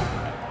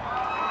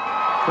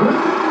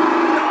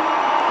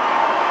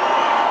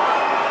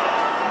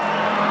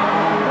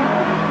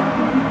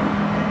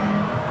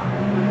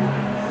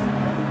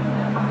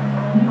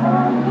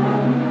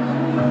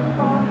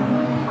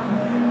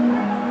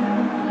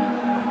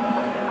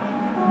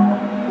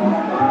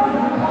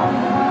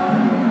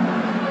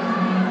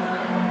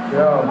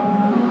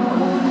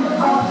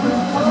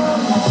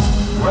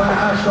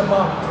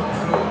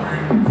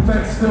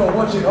 Fence still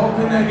watching,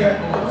 hoping they get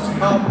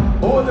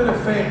order the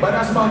fame, but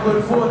that's my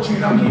good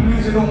fortune. I keep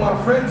losing all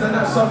my friends and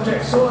that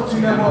subject sore to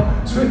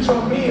never switch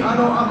on me. I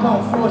know I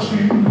can't force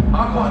you,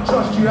 I can't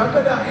trust you, how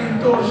could I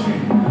endorse you?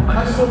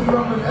 I just hope you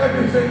run with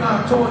everything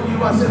I taught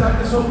you. I said I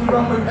just hope you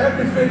run with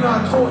everything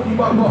I taught you.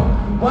 I got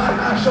white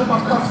ash on my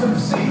custom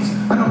seats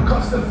and I'm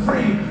custom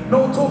free.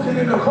 No talking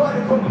in the car,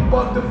 they probably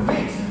bug the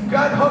feet.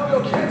 God hug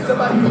your kids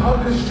about you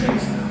hug the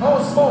streets. I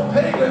don't smoke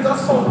pagans, I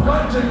smoke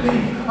ganja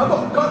leaf. I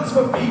got guns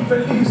for beef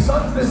and leave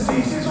sons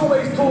deceased. He's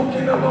always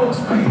talking the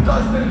most, but he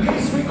does the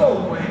least. We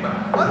go way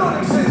back, I know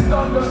him since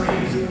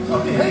dungarees.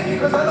 Probably hate me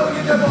cause I know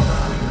you never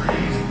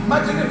agrees.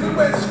 Imagine if we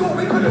went to school,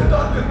 we could have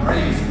done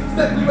degrees.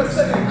 Instead we were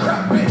selling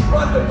crap, bitch,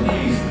 run the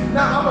peas.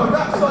 Now I'm a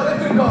rap star,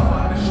 they think I'm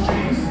on the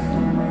streets.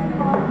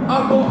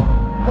 I got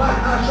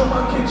white ash on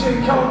my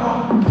kitchen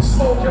counter,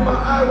 smoke in my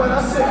eye when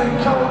I sit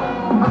and count.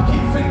 I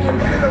keep thinking,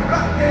 we're in the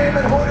rap game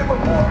and holding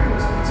memorials.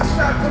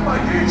 Subscribe to my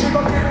YouTube,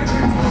 I'm giving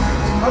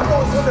tutorials. I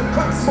rose on the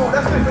crack smoke,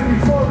 that's living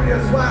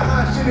euphorias. White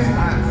ash in his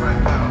hand,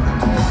 Frank out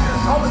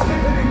notorious. I was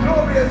living in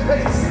glorious,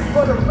 paid sick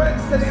for the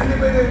rents, then he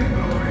living in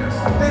glorious.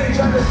 They ain't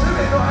trying to do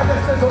it, not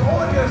unless there's an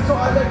audience. So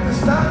I let them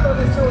stand on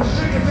this little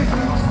street if it's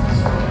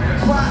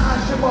white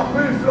ash in my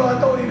booth, Lord,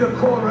 I don't need a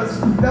chorus.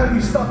 Now you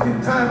stuck in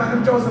time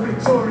and them Joes are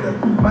Victoria.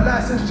 My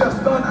license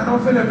just done and I'm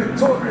feeling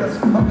victorious.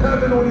 I'm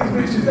curving all these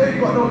bitches, they ain't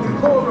got no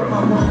decorum.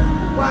 I'm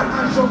on white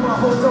ash on my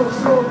hotel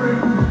floor room.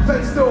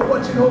 Feds still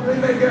watching,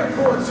 hoping they get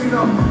fortune.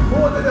 I'm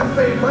order the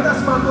fame, but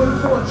that's my good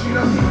fortune.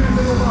 I keep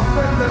losing all my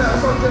friends and that's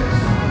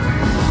subjects.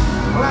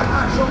 White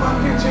ash on my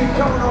kitchen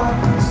counter,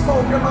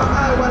 smoke in my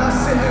eye while I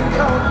sit and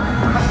count.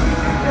 I keep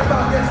thinking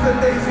about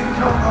yesterday's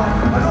encounter.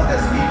 I know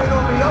they're scheming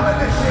on me, I'm a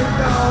listen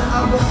down.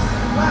 I want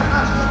my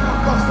ash on my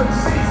custom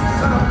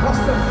seats, and I'm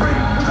custom free.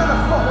 Who's trying to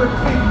fuck with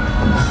me?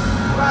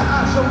 My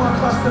ash on my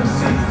custom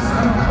seats,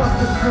 and I'm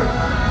custom free.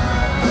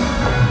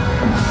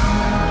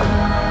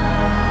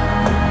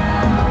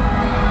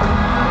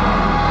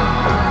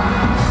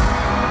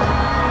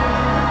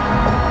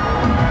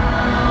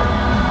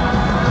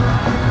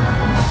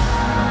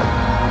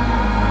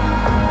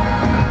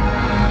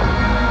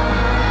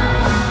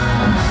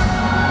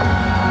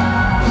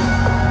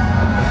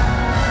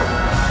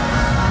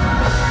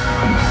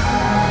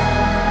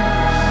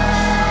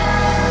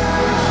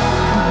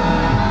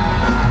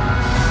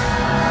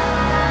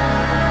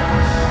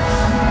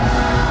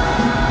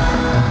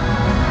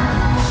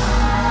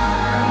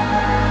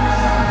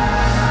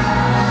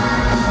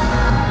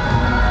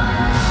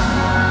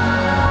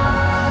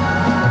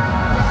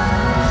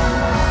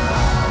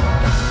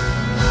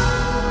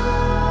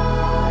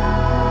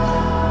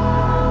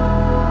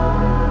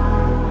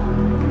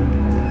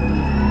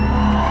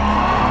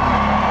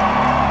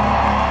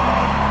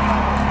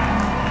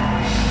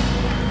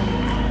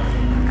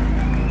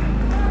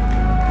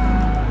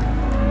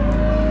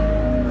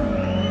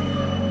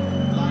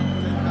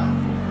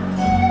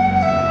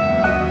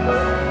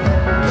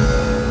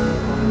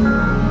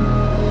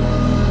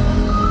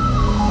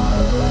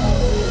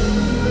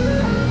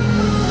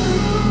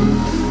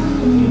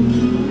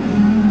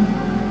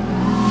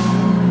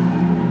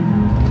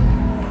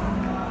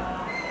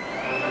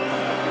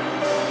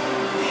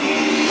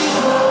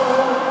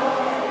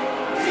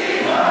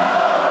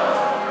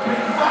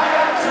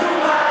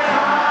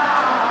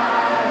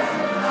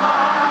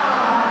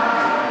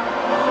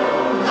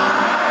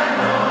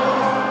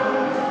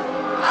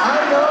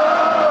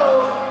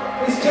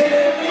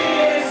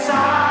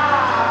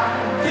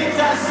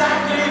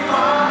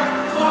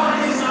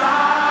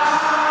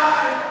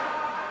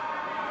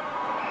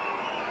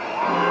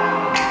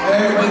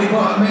 Everybody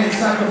gotta make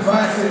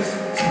sacrifices.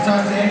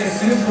 Sometimes it ain't as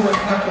simple as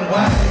black and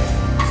white.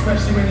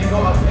 Especially when you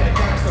got up there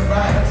gangster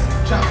riders.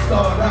 Trap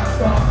star, rap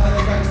star, and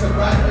the gangster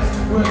riders.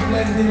 We're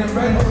blending in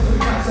red holes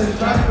with gangster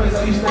drivers.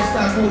 I used to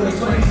stack all the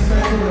 20s,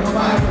 spend all the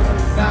fibers.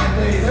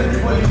 Nowadays,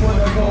 everybody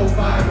wanna go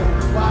viral.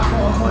 But I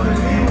got money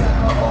leave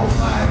like an old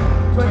Bible.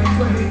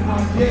 2020,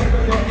 yeah,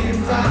 but they're in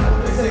time.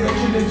 They say the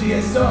trilogy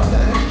itself,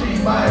 that the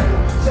street Bible.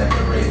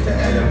 Separate to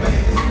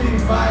elevate, it's been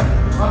vital.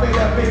 I made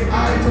that big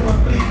eye to a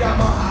bleed down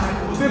my eye.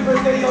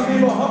 Different days I'm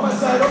either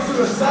homicide or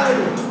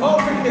suicidal. I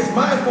don't think it's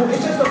my fault,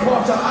 it's just a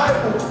part of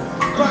eyeball.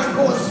 Crime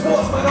court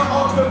sportsman, I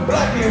armed and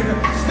blacking.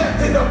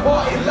 Stepped in the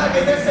party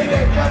lagging, they say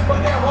they can,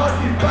 but they're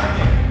hardly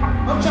backing.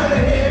 I'm trying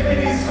to hit him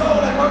in his skull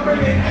like I'm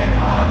bringing Ed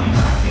Hardy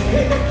back in.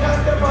 Hit the can,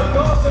 then my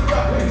dogs are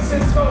rapping.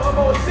 Since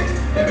photo 06,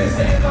 they've been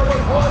saying I was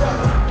hard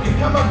at racking.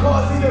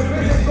 Kamikaze, the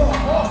prison got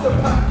half the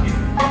packing.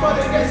 I'm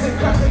running against it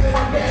cracking, and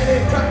I'm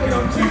getting it cracking.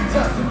 I'm 2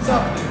 taps and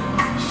tapping.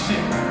 Shit,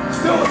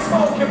 still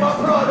smoking my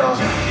brother.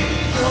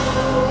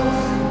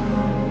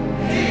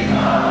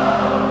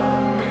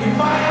 Bringing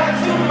fire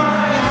to my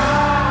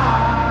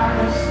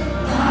eyes.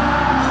 I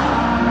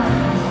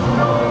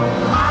know,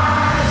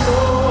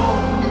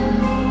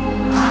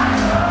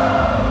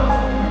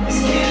 it's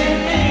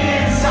killing me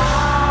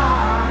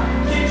inside.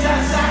 Keeps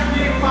us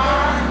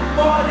sacrifice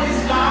for this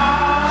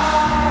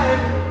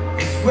life.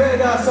 It's weird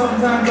how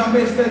sometimes I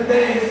miss the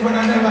days when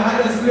I never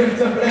had a slip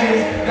to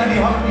blaze. Daddy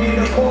hugged me in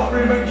the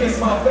courtroom and kissed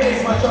my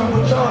face. My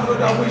troubled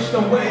childhood I wished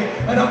away.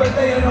 Another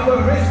day,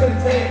 another risk to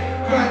take.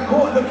 Grand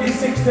court looking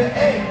 6 to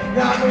 8.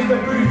 Now I'm in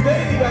the booth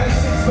daily, going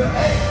 6 for 8.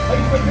 I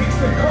used to mix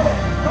the coke,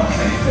 not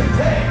 6 to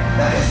 10.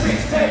 Now this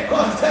mixtape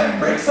costs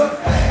 10 bricks of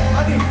fame.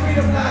 I need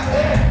freedom like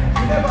air.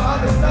 You never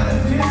understand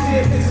until you see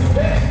it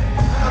disappear.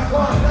 And I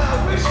can't lie,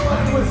 I wish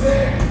money was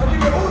here. I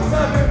give it all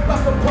time in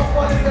black and pop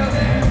one in the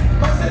air.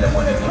 Man said they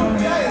wanna kill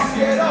me, I ain't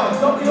scared out.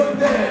 Don't be on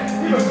there,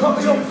 even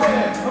copy on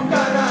fair. I'm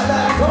going out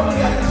like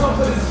comedy at the top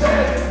of the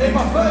stairs. Ain't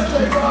my first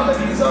trade, rather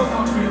these are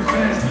fucking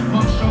affairs.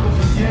 Mum struggled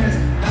for years.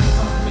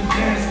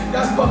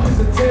 That's buckets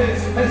of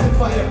tears, heads and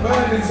fire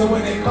burning. So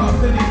when it comes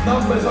to these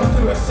numbers, I'm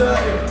too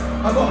assertive.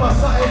 I got my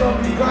sighting on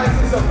me, guys,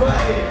 it's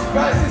averted.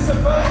 Guys, it's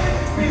averted,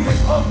 means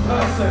it's on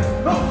person,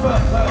 not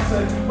third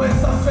person. When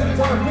suspects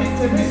are a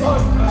victim, it's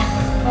on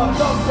purpose. I've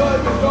done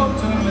burgers, wrong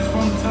turners,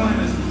 wrong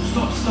turners.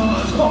 Stop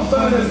starters, stop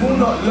burners, will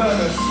not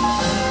learners.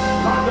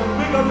 London,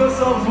 big up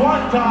yourselves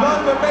one time.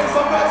 London, make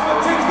some noise for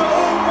things that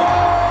all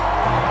wrong.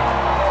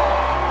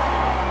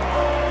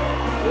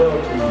 Yo,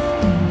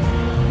 geez.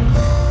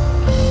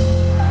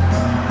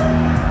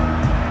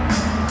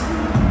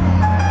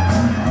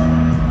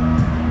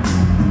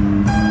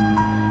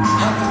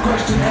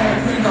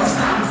 Everything I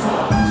stand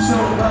for. So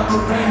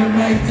rubber rain and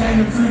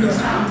maintaining through the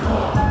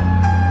downpour.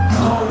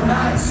 Cold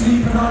nights,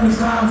 sleeping on the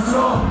ground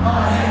floor.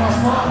 I hate my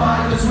father,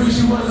 I just wish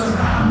he was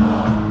around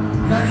more.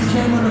 Nanny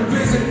came on a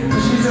visit,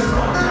 but she just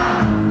broke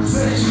down.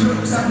 Said she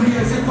looks at me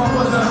as if I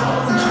was her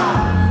own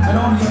child. And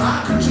only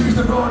I can choose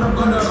the road I'm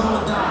gonna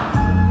go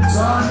down.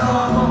 So I know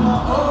I'm on my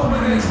own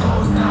when it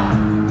goes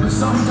down. But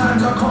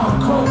sometimes I can't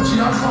cope,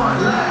 I can't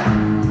lie.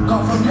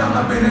 Cause from young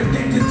I've been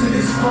addicted to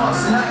this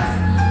fast life.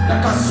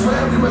 Like I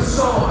swear we were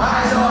so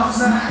high last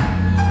night,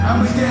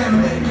 and we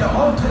didn't make it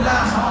home till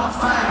like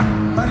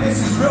 5:30. But this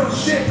is real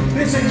shit,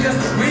 this ain't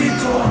just a weed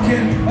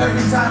talking.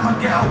 Every time I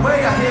get away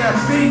I hear a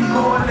fiend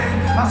calling.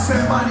 I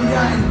spend money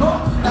I ain't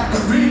got, like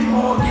a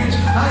remortgage.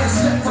 I ain't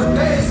slept for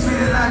days,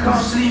 feeling like I'm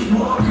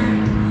sleepwalking.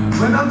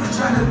 When I'm just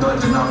trying to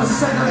dodge another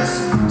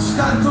sentence,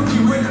 Stan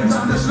Tookie Williams,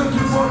 I'm just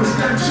looking for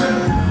redemption.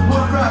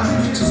 One right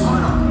bitches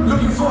honor,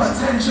 looking for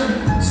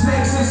attention.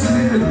 Snakes listen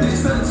in the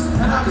distance,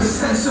 and I can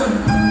sense them.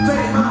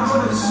 Fake man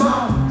wanna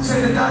song,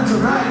 say they're down to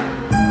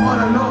ride. All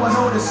I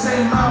know the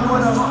same man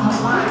wanna fuck my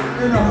wife.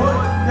 In the hood,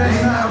 there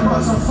ain't nothing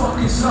but some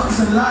fucking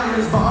sluts and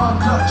liars. But I'll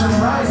clutch and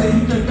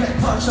rising, you can get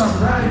touched, I'm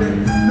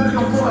riding.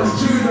 Looking for a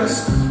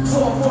Judas,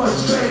 4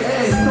 straight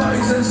A's,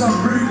 30s and some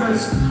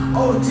Brugers.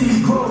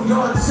 OT, grow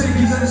yard,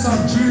 ciggies and some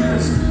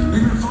Judas.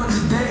 Living for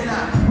today,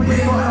 like, we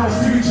ain't got no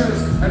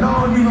futures. And I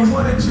don't even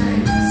wanna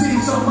change.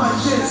 Seen so much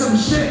shit, some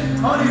shit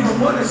I don't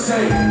even wanna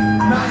say.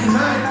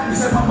 99, he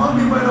said my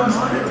mommy went on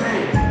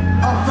holiday.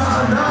 I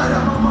found out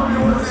that my mommy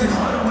was in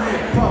Holloway.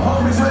 My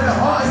home is where the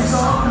heart is, so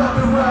I'm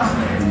loving where I'm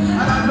in.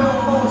 And I know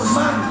most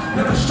man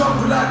never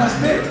struggled like I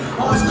did.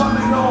 I was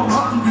coming home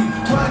hungry,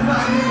 trying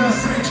nothing in the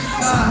fridge.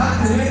 I had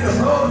to hit the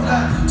road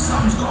like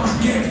something's gonna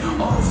give.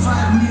 All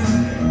 5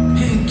 million,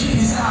 hitting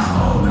keys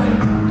out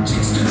open.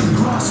 Chicks to the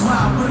grass while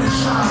I wouldn't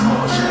try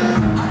motion.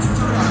 Had to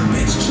throw that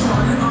bitch too, I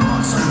live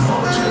among some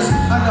vultures.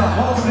 And a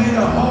home in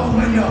your home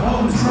when your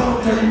home's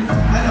broken.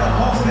 And a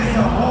home in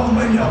your home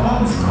when your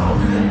home's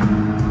broken.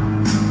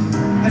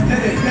 And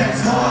then it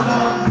gets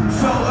harder.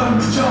 Feltham,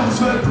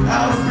 Chelmsford,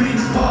 Ellsbury,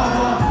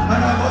 Barber.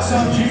 And I got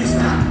some G's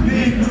that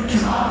need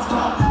looking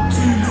after.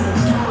 2 little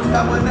girls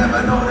that would never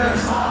know their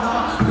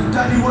father. Cause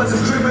daddy was a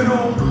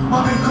criminal,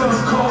 mommy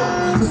couldn't cope.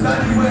 Cause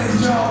daddy went in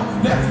jail,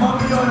 left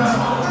mommy on her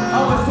own. I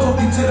was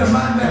talking to the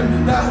man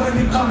then, that when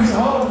you coming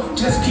home,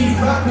 just keep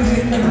rapping,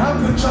 it can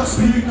happen, trust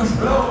me, you can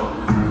blow.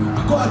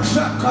 I got a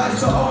trap car,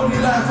 it's the only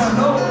life I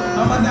know.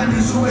 And my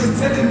nanny's always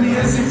telling me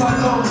as if I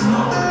don't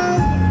know.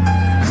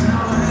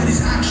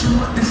 This action,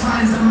 what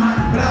defines a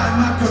man? Black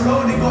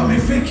macaroni got me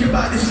thinking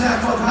about this life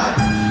I've had.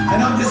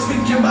 And I'm just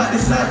thinking about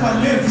this life I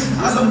live.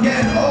 As I'm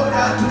getting older,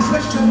 I have to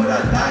question would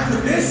I die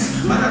for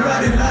this? Man, I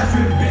ride in life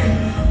with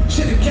big.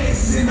 Shit, the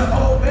cases in the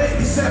old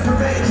baby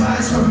separated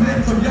minds from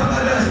men. From young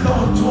I learned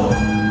don't talk.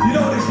 You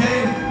know the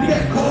game, you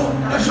get caught,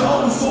 that's your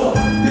own fault.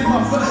 Did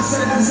my first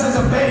sentence as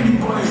a baby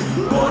boy,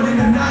 born in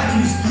the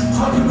 90s,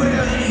 fucking with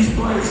the 80s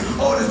boys.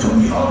 Orders took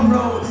me on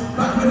road,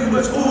 back when it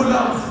was all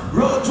love.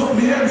 Road taught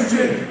me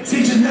everything,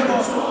 teachers never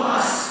taught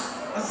us.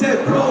 I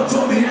said road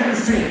taught me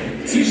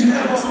everything, teachers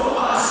never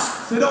taught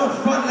us. So don't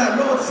front like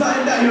road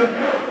sign that you're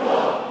built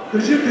for.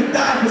 Cause you could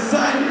die for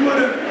sign you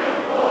wouldn't built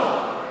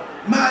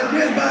for. My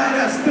ideas behind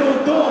that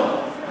still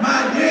door.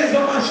 My ideas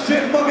on my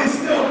strip, mommy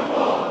still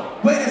poor.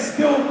 Wait, there's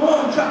still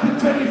more, I'm trapping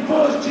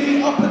 24s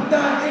G, up and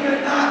down, in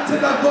and out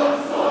till I got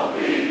 4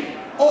 feet.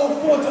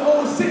 04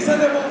 to 06, I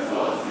never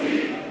 4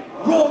 feet.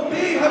 Raw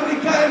B, how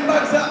many carrying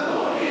bags at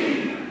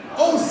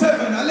 14?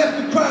 07, I left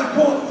the crime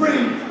court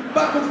free.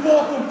 Back and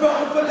forth from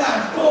Felton for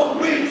like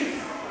 4 weeks.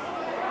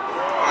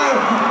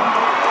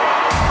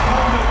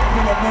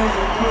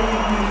 Amazing,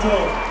 brilliant,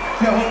 beautiful.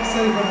 Yeah, hope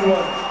safe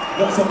everyone.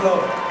 Got some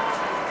love.